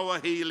for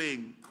our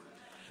healing.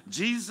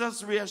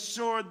 Jesus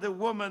reassured the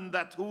woman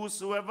that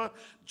whosoever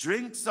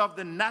drinks of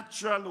the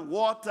natural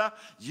water,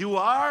 you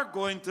are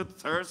going to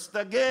thirst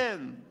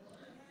again.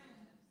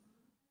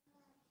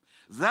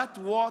 That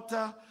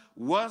water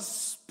was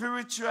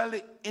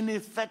spiritually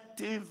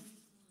ineffective,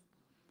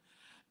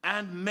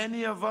 and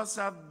many of us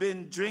have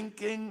been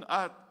drinking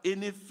at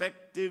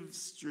ineffective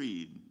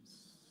streams.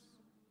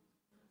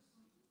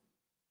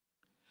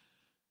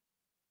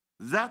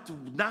 That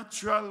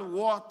natural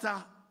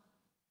water,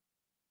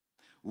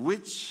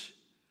 which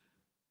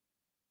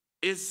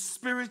is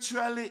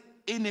spiritually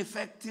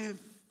ineffective,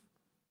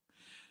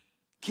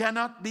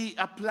 cannot be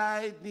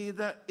applied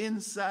neither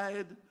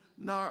inside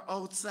nor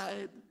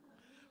outside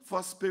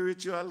for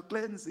spiritual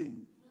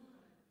cleansing.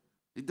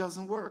 It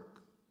doesn't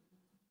work.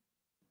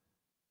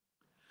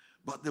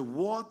 But the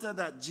water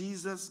that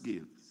Jesus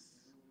gives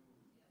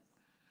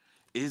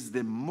is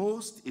the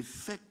most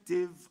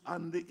effective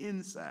on the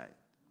inside.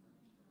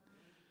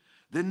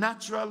 The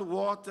natural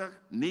water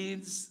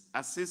needs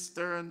a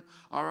cistern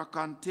or a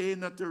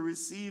container to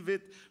receive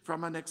it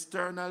from an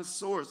external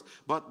source.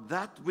 But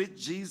that which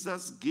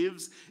Jesus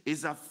gives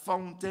is a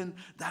fountain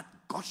that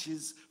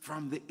gushes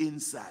from the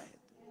inside.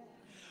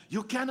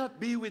 You cannot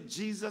be with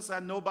Jesus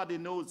and nobody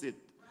knows it,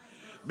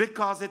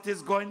 because it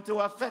is going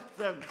to affect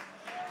them.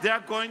 They're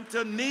going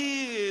to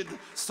need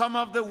some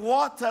of the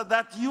water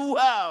that you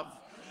have.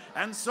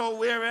 And so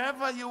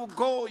wherever you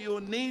go,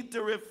 you need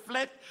to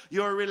reflect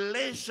your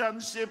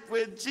relationship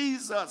with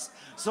Jesus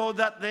so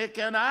that they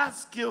can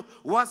ask you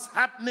what's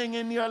happening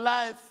in your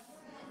life.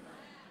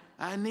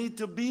 I need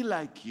to be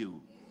like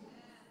you.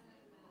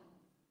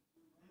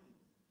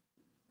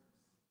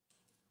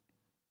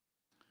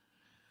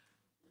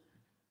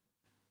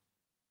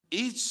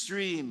 Each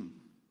stream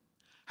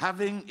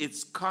having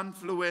its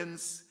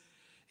confluence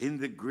in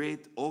the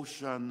great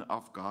ocean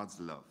of God's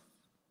love.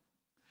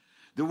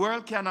 The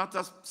world cannot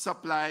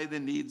supply the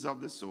needs of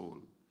the soul,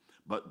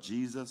 but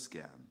Jesus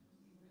can.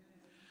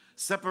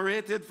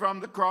 Separated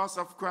from the cross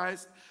of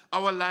Christ,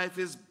 our life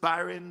is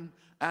barren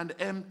and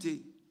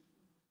empty.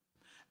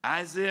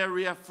 Isaiah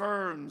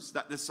reaffirms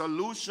that the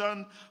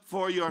solution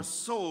for your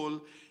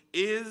soul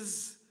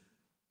is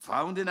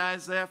found in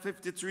Isaiah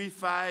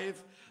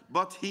 53:5.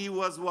 But he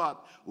was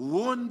what?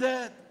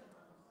 Wounded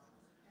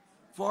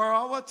for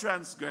our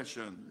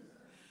transgression.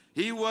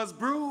 He was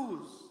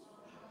bruised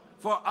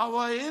for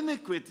our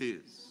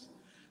iniquities.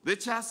 The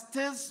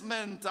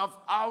chastisement of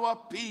our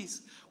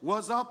peace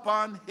was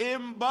upon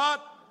him,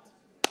 but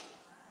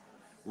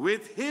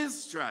with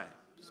his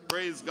stripes,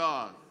 praise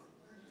God,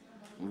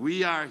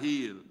 we are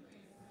healed.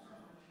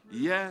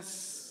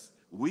 Yes,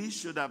 we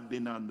should have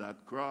been on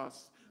that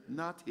cross,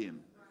 not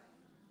him.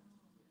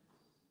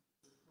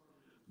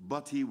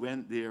 But he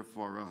went there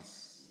for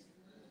us.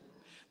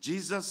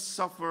 Jesus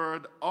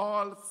suffered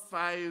all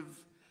 5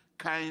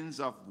 kinds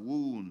of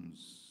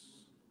wounds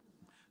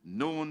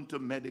known to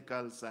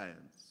medical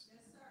science.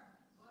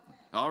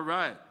 All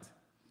right.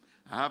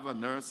 I have a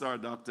nurse or a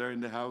doctor in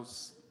the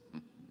house.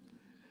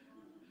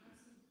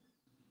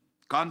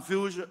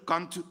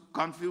 Contusions,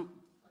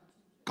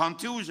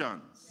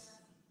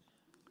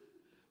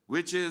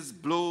 which is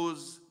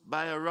blows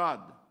by a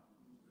rod.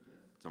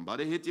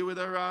 Somebody hit you with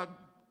a rod,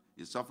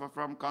 you suffer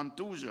from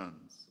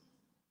contusions.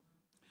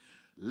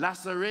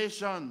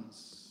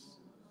 Lacerations,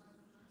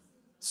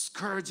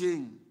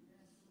 scourging.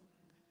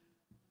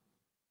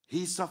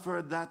 He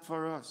suffered that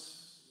for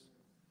us.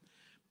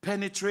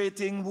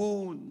 Penetrating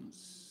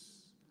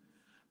wounds,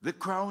 the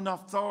crown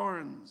of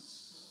thorns.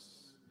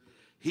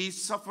 He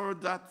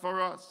suffered that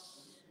for us.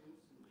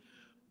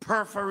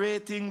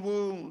 Perforating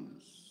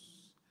wounds,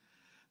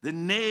 the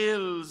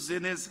nails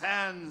in his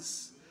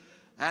hands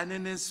and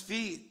in his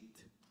feet.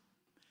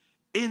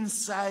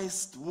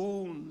 Incised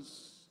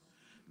wounds,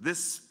 the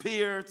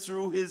spear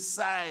through his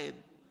side.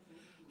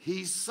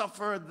 He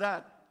suffered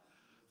that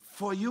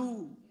for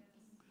you,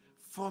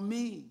 for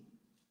me.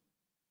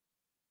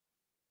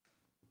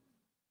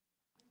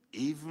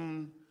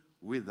 Even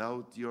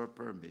without your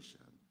permission.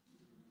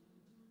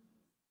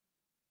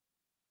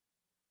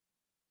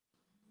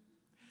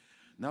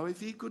 Now,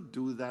 if he could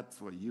do that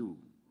for you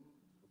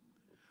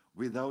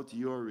without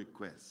your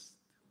request,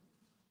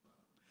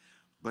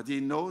 but he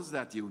knows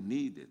that you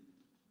need it,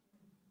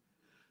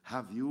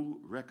 have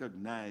you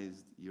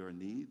recognized your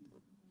need?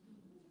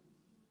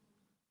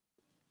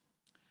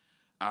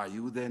 Are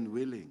you then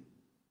willing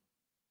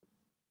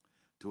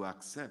to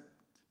accept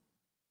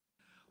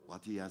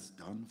what he has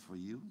done for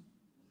you?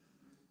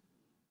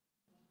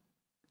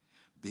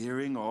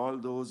 Bearing all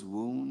those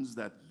wounds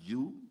that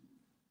you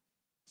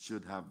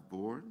should have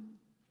borne?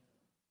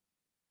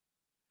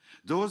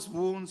 Those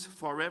wounds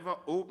forever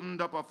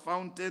opened up a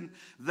fountain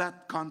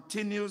that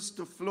continues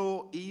to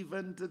flow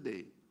even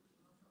today.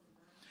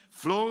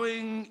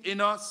 Flowing in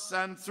us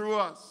and through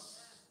us.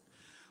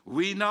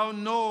 We now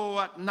know,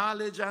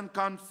 acknowledge, and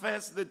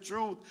confess the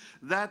truth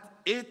that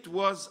it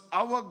was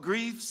our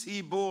griefs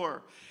he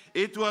bore.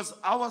 It was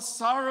our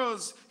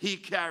sorrows he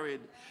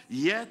carried.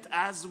 Yet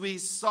as we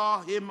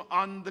saw him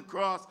on the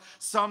cross,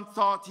 some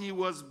thought he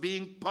was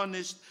being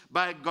punished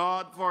by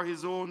God for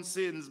his own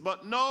sins.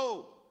 But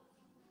no.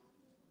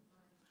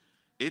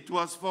 It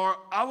was for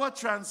our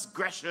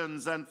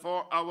transgressions and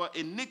for our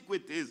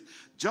iniquities,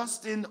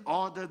 just in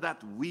order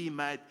that we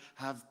might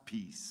have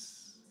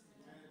peace.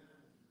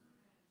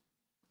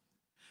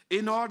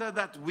 In order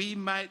that we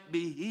might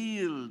be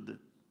healed.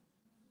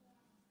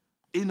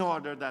 In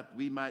order that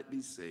we might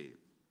be saved.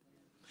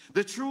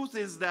 The truth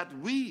is that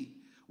we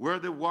were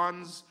the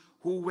ones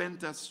who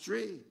went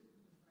astray,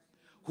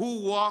 who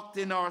walked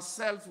in our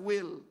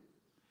self-will.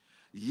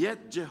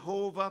 Yet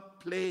Jehovah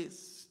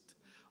placed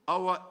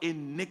our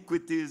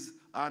iniquities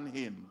on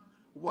him.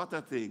 What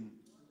a thing.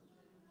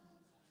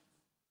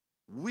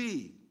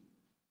 We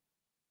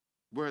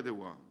were the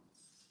ones.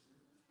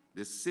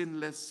 The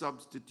sinless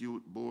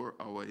substitute bore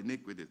our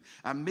iniquities.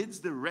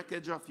 Amidst the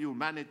wreckage of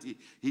humanity,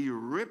 he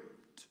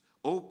ripped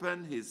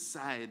open his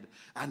side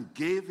and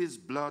gave his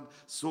blood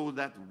so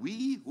that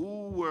we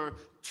who were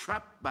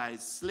trapped by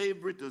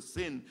slavery to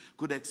sin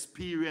could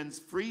experience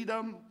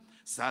freedom,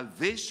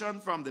 salvation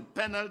from the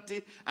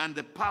penalty and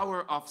the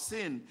power of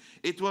sin.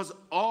 It was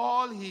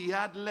all he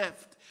had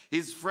left.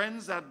 His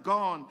friends had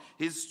gone.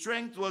 His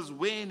strength was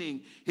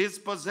waning. His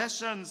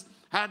possessions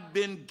had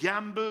been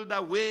gambled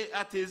away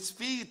at his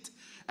feet.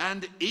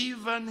 And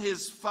even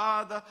his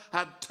father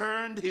had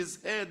turned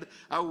his head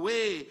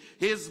away.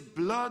 His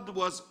blood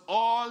was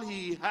all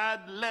he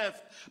had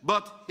left,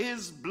 but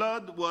his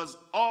blood was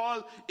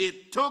all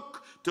it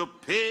took to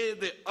pay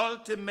the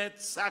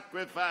ultimate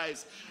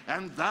sacrifice.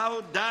 And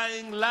thou,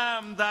 dying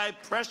lamb, thy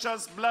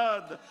precious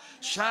blood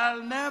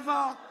shall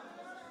never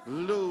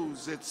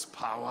lose its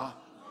power.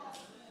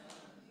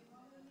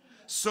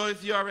 So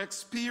if you are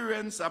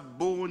experiencing a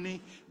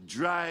bony,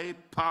 dry,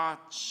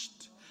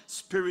 parched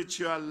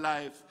spiritual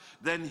life,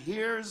 then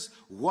here's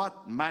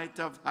what might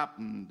have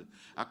happened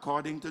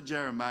according to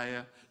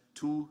Jeremiah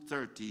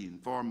 2:13.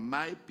 For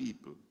my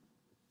people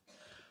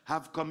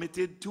have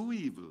committed 2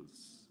 evils.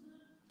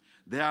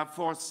 They have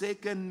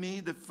forsaken me,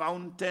 the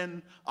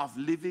fountain of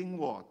living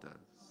waters,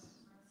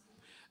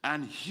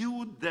 and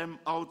hewed them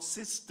out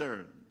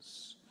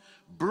cisterns,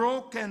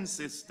 broken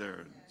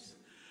cisterns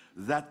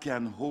that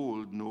can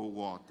hold no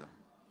water.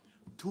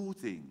 2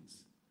 things.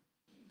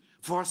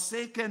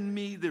 Forsaken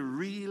me, the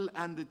real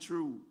and the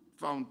true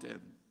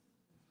fountain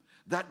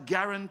that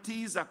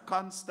guarantees a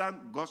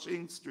constant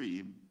gushing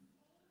stream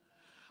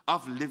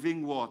of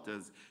living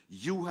waters,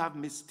 you have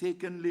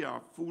mistakenly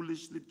or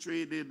foolishly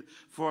traded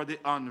for the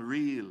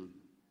unreal,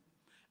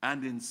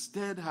 and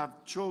instead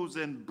have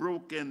chosen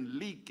broken,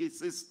 leaky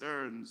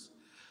cisterns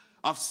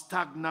of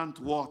stagnant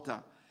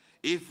water.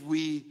 If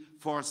we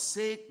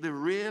forsake the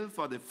real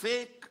for the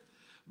fake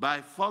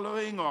by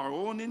following our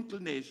own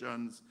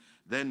inclinations,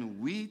 then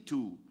we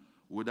too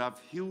would have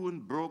hewn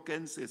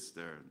broken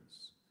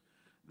cisterns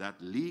that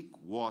leak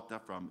water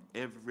from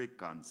every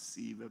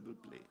conceivable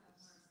place.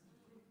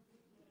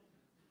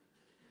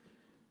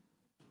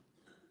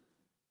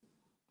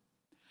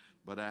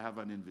 But I have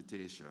an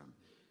invitation.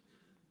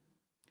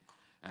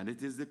 And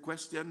it is the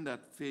question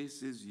that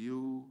faces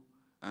you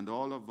and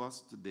all of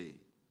us today.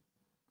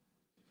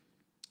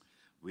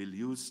 Will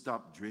you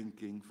stop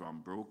drinking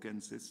from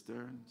broken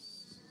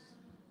cisterns?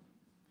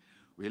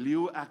 Will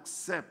you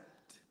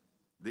accept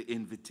the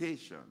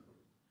invitation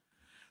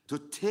to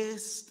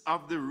taste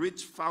of the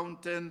rich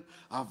fountain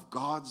of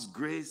God's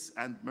grace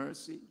and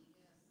mercy?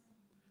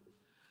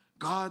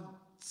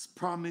 God's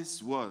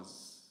promise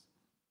was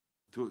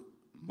to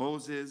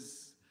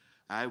Moses,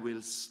 I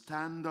will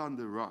stand on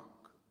the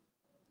rock.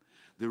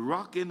 The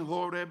rock in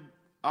Horeb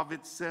of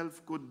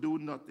itself could do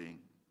nothing,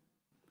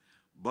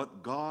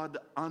 but God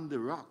on the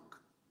rock,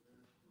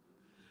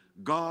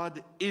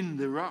 God in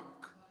the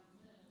rock,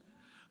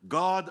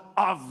 God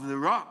of the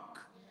rock,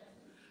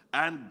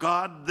 and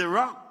God the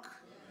rock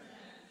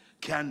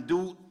can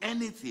do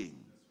anything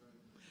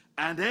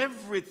and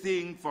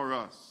everything for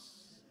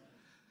us.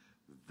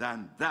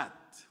 Then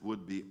that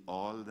would be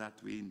all that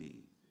we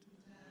need.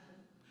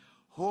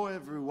 Ho,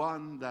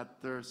 everyone that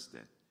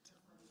thirsteth,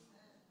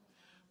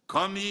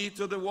 come ye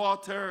to the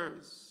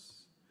waters.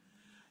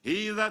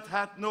 He that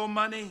hath no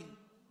money,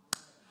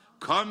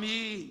 come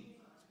ye,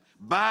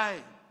 buy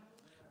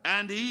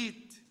and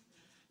eat.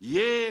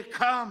 Yea,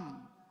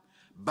 come,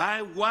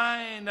 buy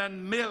wine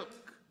and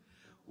milk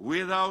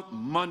without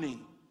money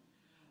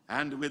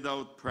and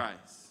without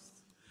price.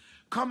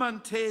 Come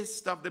and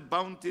taste of the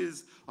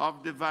bounties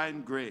of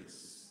divine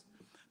grace.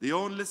 The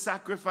only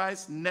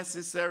sacrifice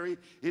necessary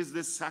is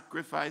the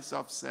sacrifice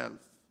of self.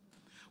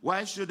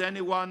 Why should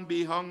anyone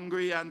be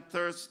hungry and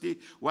thirsty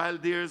while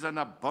there's an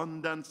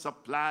abundant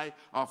supply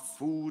of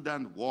food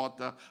and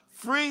water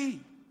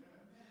free?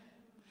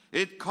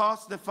 It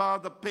costs the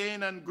Father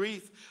pain and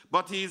grief,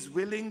 but he is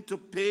willing to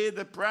pay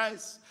the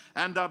price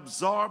and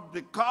absorb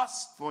the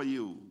cost for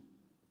you.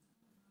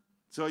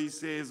 So he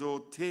says, oh,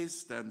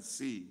 taste and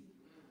see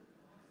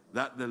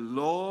that the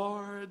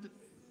Lord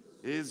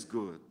is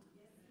good.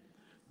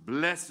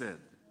 Blessed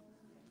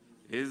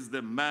is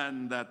the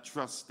man that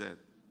trusted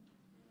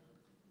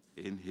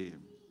in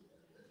him.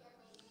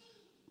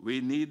 We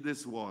need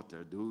this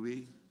water, do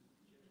we?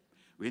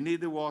 We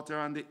need the water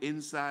on the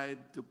inside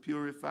to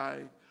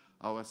purify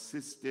our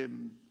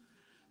system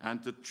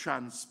and to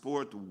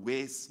transport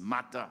waste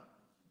matter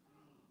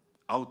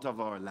out of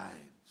our lives.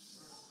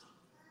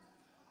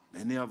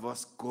 Many of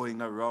us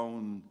going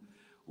around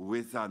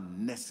with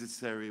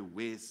unnecessary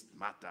waste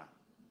matter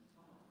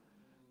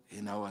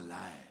in our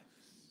lives.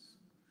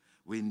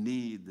 We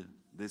need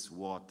this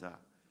water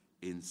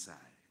inside.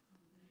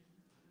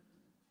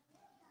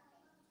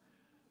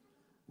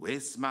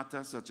 Waste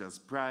matter such as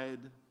pride,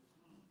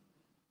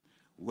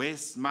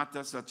 waste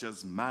matter such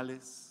as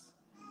malice,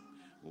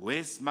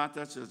 waste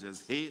matter such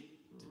as hate,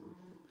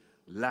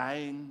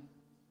 lying,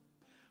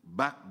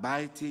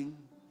 backbiting,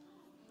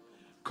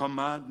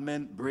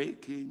 commandment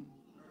breaking,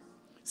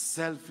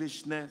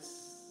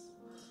 selfishness.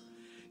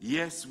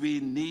 Yes,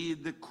 we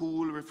need the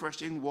cool,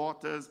 refreshing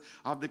waters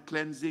of the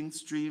cleansing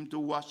stream to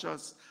wash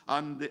us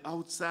on the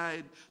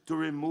outside, to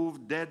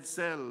remove dead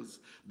cells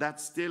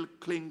that still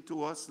cling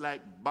to us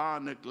like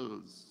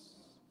barnacles,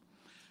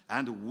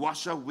 and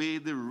wash away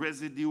the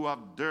residue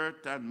of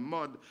dirt and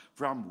mud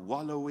from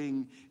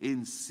wallowing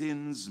in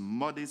sin's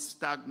muddy,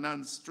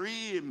 stagnant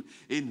stream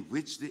in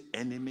which the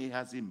enemy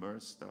has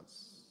immersed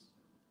us.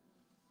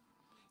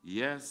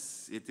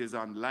 Yes, it is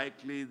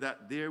unlikely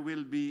that there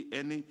will be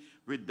any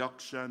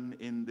reduction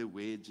in the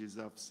wages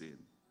of sin.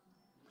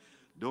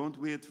 Don't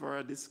wait for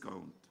a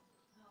discount.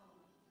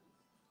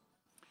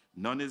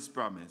 None is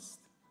promised.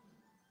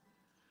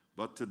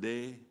 But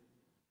today,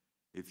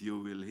 if you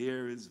will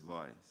hear his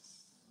voice,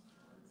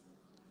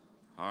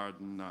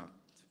 harden not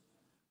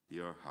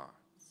your hearts.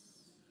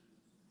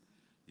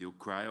 You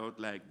cry out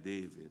like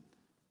David,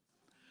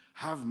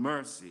 have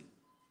mercy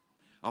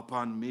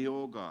upon me,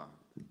 O God,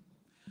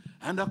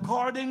 and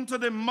according to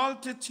the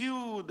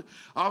multitude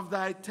of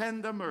thy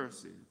tender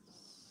mercies,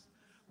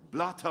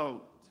 blot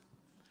out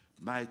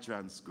my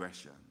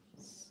transgressions.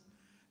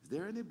 Is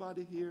there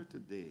anybody here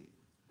today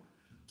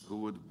who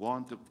would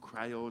want to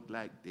cry out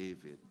like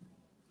David,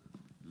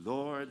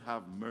 Lord,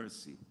 have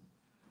mercy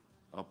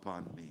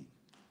upon me?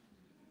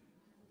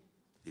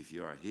 If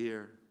you are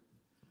here,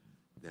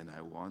 then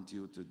I want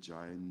you to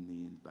join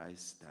me by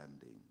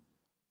standing.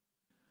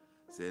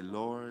 Say,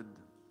 Lord,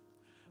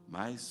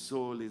 my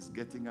soul is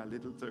getting a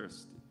little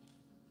thirsty,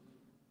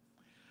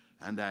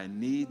 and I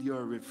need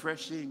your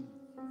refreshing.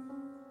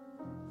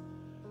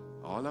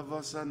 All of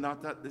us are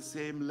not at the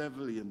same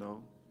level, you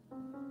know.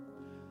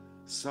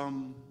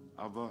 Some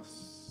of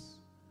us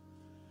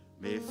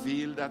may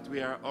feel that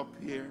we are up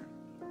here.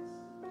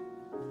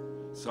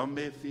 Some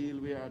may feel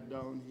we are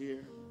down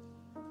here.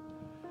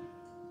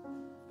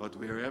 But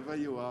wherever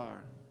you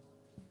are,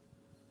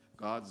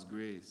 God's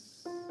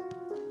grace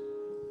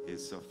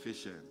is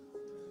sufficient.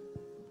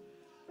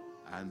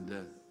 And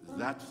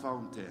that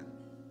fountain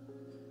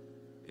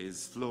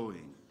is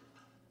flowing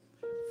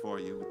for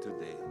you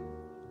today.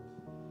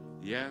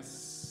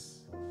 Yes,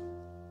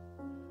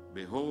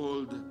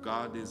 behold,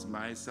 God is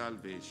my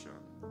salvation.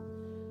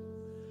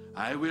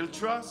 I will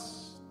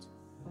trust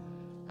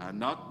and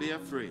not be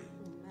afraid.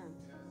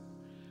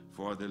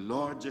 For the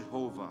Lord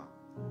Jehovah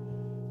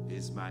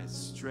is my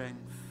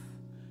strength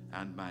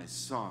and my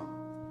song.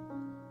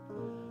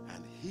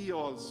 And he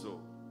also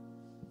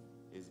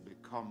is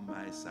become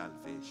my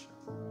salvation.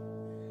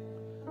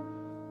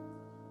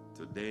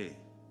 Today,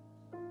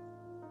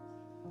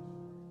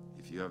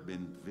 if you have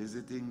been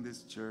visiting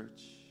this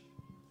church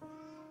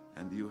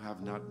and you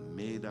have not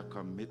made a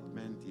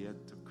commitment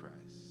yet to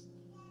Christ,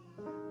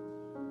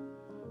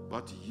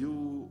 but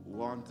you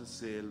want to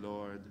say,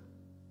 Lord,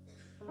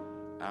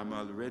 I'm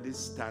already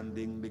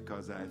standing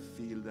because I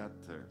feel that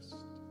thirst,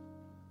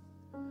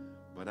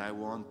 but I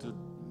want to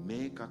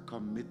make a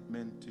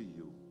commitment to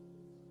you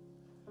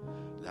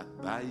that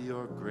by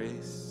your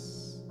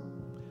grace,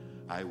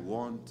 I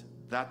want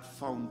that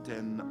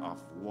fountain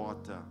of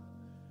water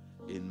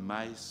in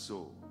my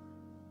soul.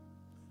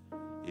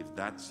 If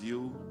that's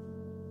you,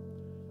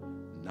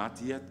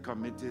 not yet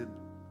committed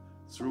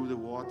through the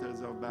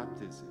waters of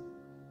baptism,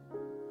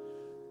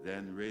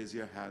 then raise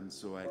your hand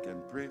so I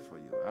can pray for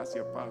you. Ask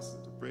your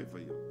pastor to pray for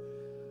you.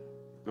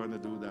 We're going to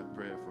do that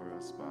prayer for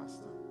us,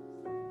 Pastor.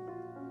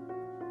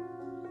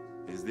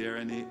 Is there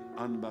any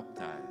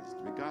unbaptized,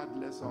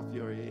 regardless of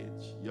your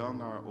age,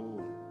 young or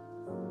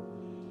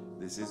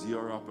old? This is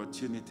your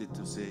opportunity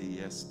to say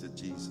yes to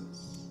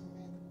Jesus.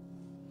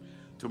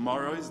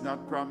 Tomorrow is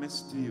not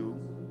promised to you.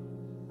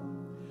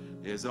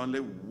 There's only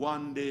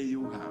one day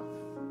you have,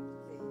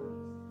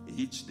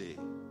 each day,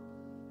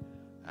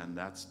 and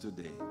that's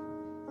today.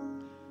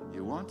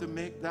 You want to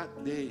make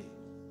that day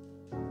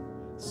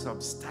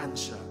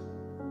substantial.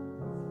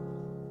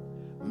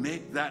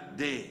 Make that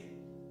day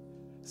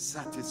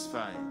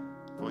satisfying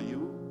for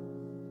you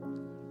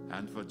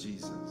and for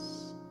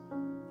Jesus.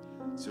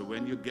 So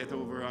when you get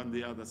over on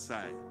the other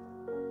side,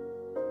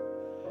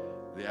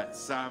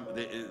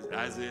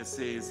 Isaiah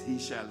says, he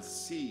shall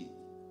see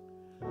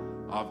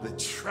of the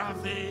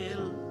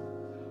travail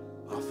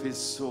of his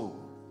soul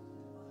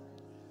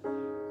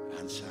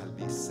and shall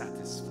be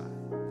satisfied.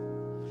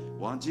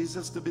 Want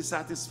Jesus to be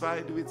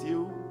satisfied with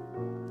you?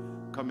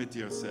 Commit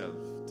yourself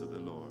to the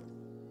Lord.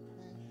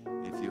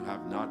 If you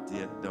have not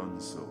yet done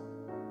so,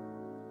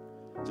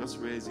 just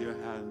raise your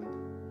hand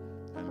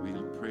and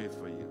we'll pray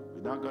for you.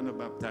 We're not going to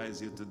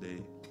baptize you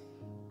today.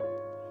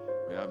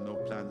 We have no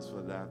plans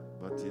for that,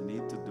 but you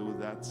need to do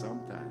that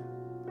sometime.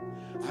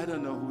 I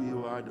don't know who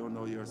you are, I don't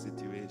know your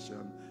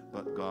situation,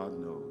 but God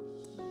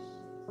knows.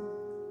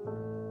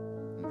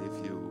 And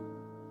if you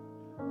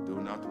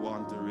do not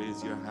want to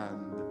raise your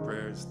hand, the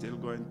prayer is still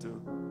going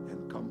to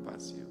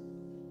encompass you.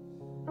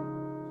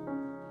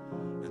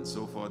 And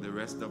so for the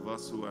rest of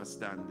us who are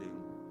standing,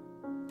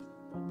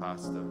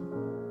 Pastor,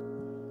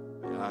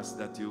 we ask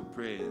that you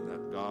pray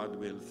that God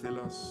will fill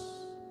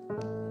us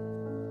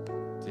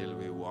till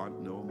we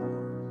want no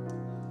more.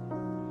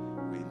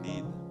 We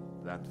need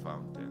that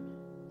fountain.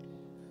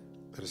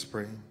 Let us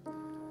pray.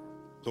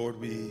 Lord,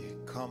 we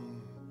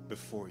come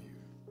before you,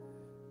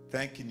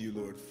 thanking you,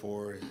 Lord,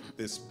 for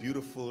this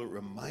beautiful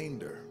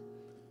reminder,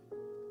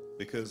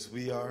 because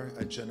we are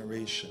a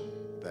generation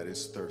that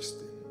is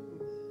thirsting.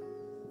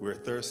 We're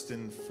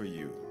thirsting for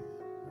you.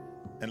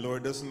 And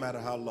Lord, it doesn't matter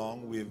how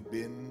long we've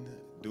been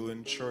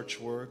doing church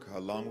work, how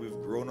long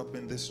we've grown up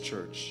in this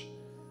church,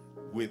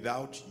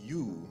 without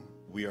you,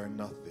 we are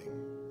nothing.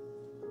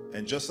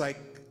 And just like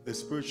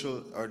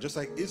just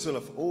like Israel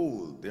of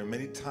old, there are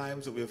many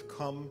times that we have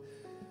come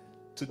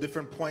to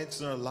different points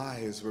in our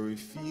lives where we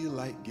feel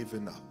like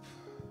giving up,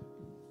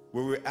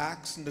 where we're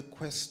asking the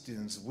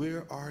questions,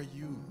 where are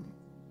you?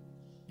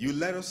 You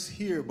let us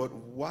hear, but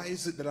why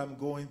is it that I'm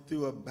going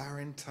through a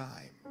barren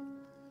time?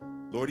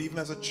 Lord, even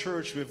as a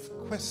church, we've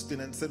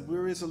questioned and said,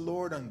 where is the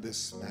Lord on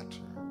this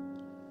matter?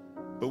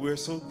 But we're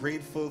so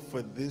grateful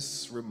for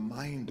this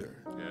reminder,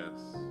 Yes.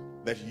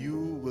 that you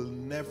will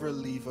never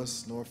leave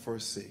us nor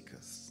forsake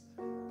us.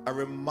 A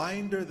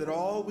reminder that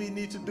all we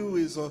need to do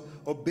is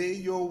obey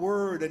your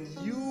word, and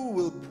you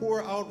will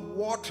pour out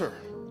water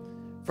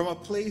from a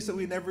place that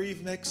we never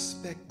even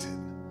expected.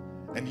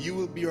 And you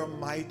will be our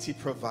mighty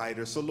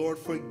provider. So Lord,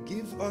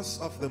 forgive us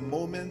of the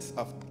moments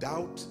of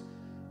doubt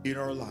in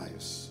our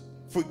lives.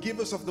 Forgive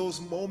us of those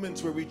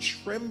moments where we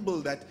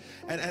tremble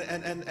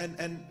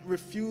and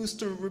refuse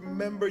to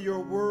remember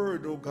your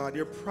word, oh God,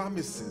 your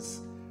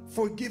promises.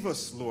 Forgive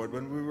us, Lord,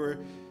 when we were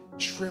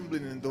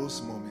trembling in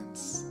those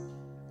moments.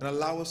 And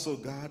allow us, oh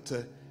God,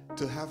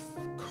 to have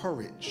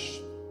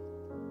courage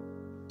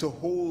to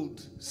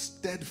hold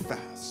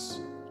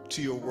steadfast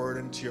to your word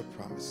and to your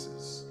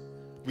promises.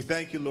 We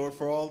thank you, Lord,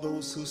 for all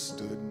those who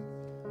stood,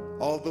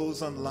 all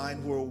those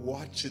online who are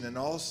watching and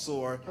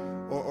also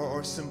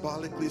are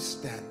symbolically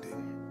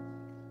standing.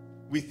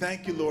 We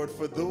thank you, Lord,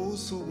 for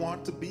those who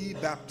want to be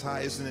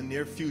baptized in the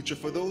near future,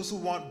 for those who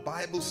want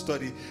Bible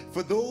study,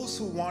 for those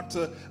who want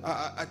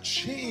a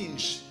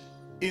change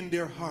in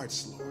their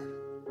hearts, Lord,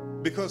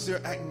 because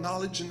they're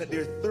acknowledging that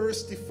they're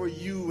thirsty for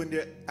you and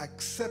they're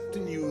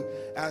accepting you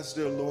as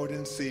their Lord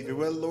and Savior.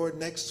 Well, Lord,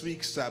 next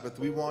week's Sabbath,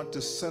 we want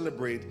to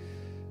celebrate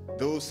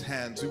those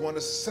hands. We want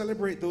to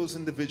celebrate those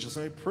individuals.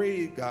 And we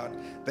pray, God,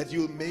 that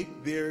you'll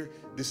make their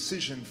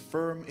decision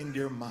firm in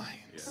their minds.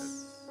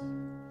 Yes.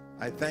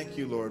 I thank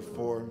you, Lord,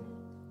 for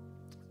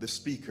the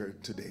speaker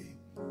today.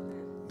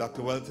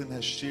 Dr. Wellington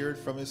has shared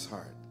from his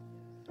heart.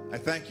 I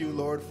thank you,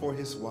 Lord, for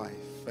his wife.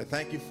 I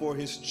thank you for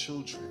his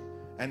children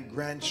and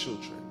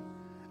grandchildren.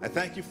 I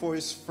thank you for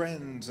his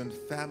friends and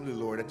family,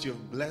 Lord, that you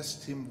have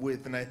blessed him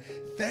with. And I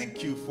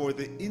thank you for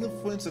the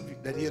influence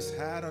that he has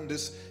had on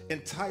this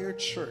entire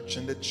church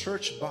and the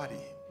church body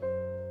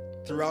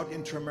throughout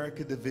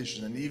Inter-America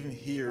Division and even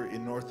here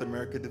in North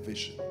America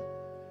Division.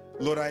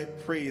 Lord, I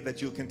pray that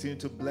you'll continue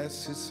to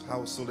bless his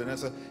household. And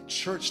as a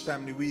church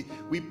family,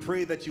 we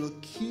pray that you'll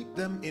keep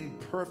them in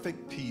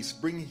perfect peace,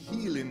 bring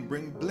healing,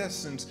 bring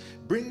blessings,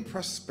 bring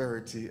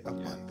prosperity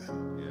upon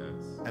them.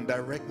 Yes. And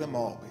direct them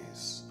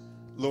always.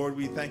 Lord,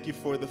 we thank you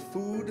for the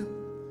food.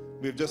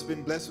 We've just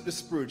been blessed with the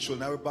spiritual.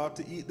 Now we're about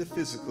to eat the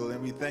physical.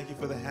 And we thank you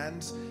for the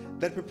hands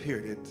that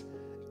prepared it.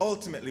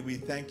 Ultimately, we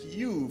thank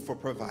you for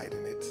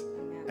providing it.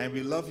 And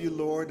we love you,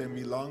 Lord, and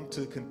we long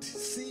to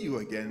see you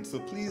again. So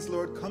please,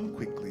 Lord, come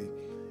quickly.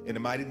 In the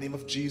mighty name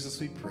of Jesus,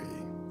 we pray.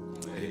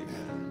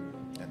 Amen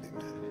and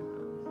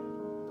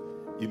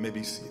amen. You may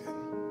be seated.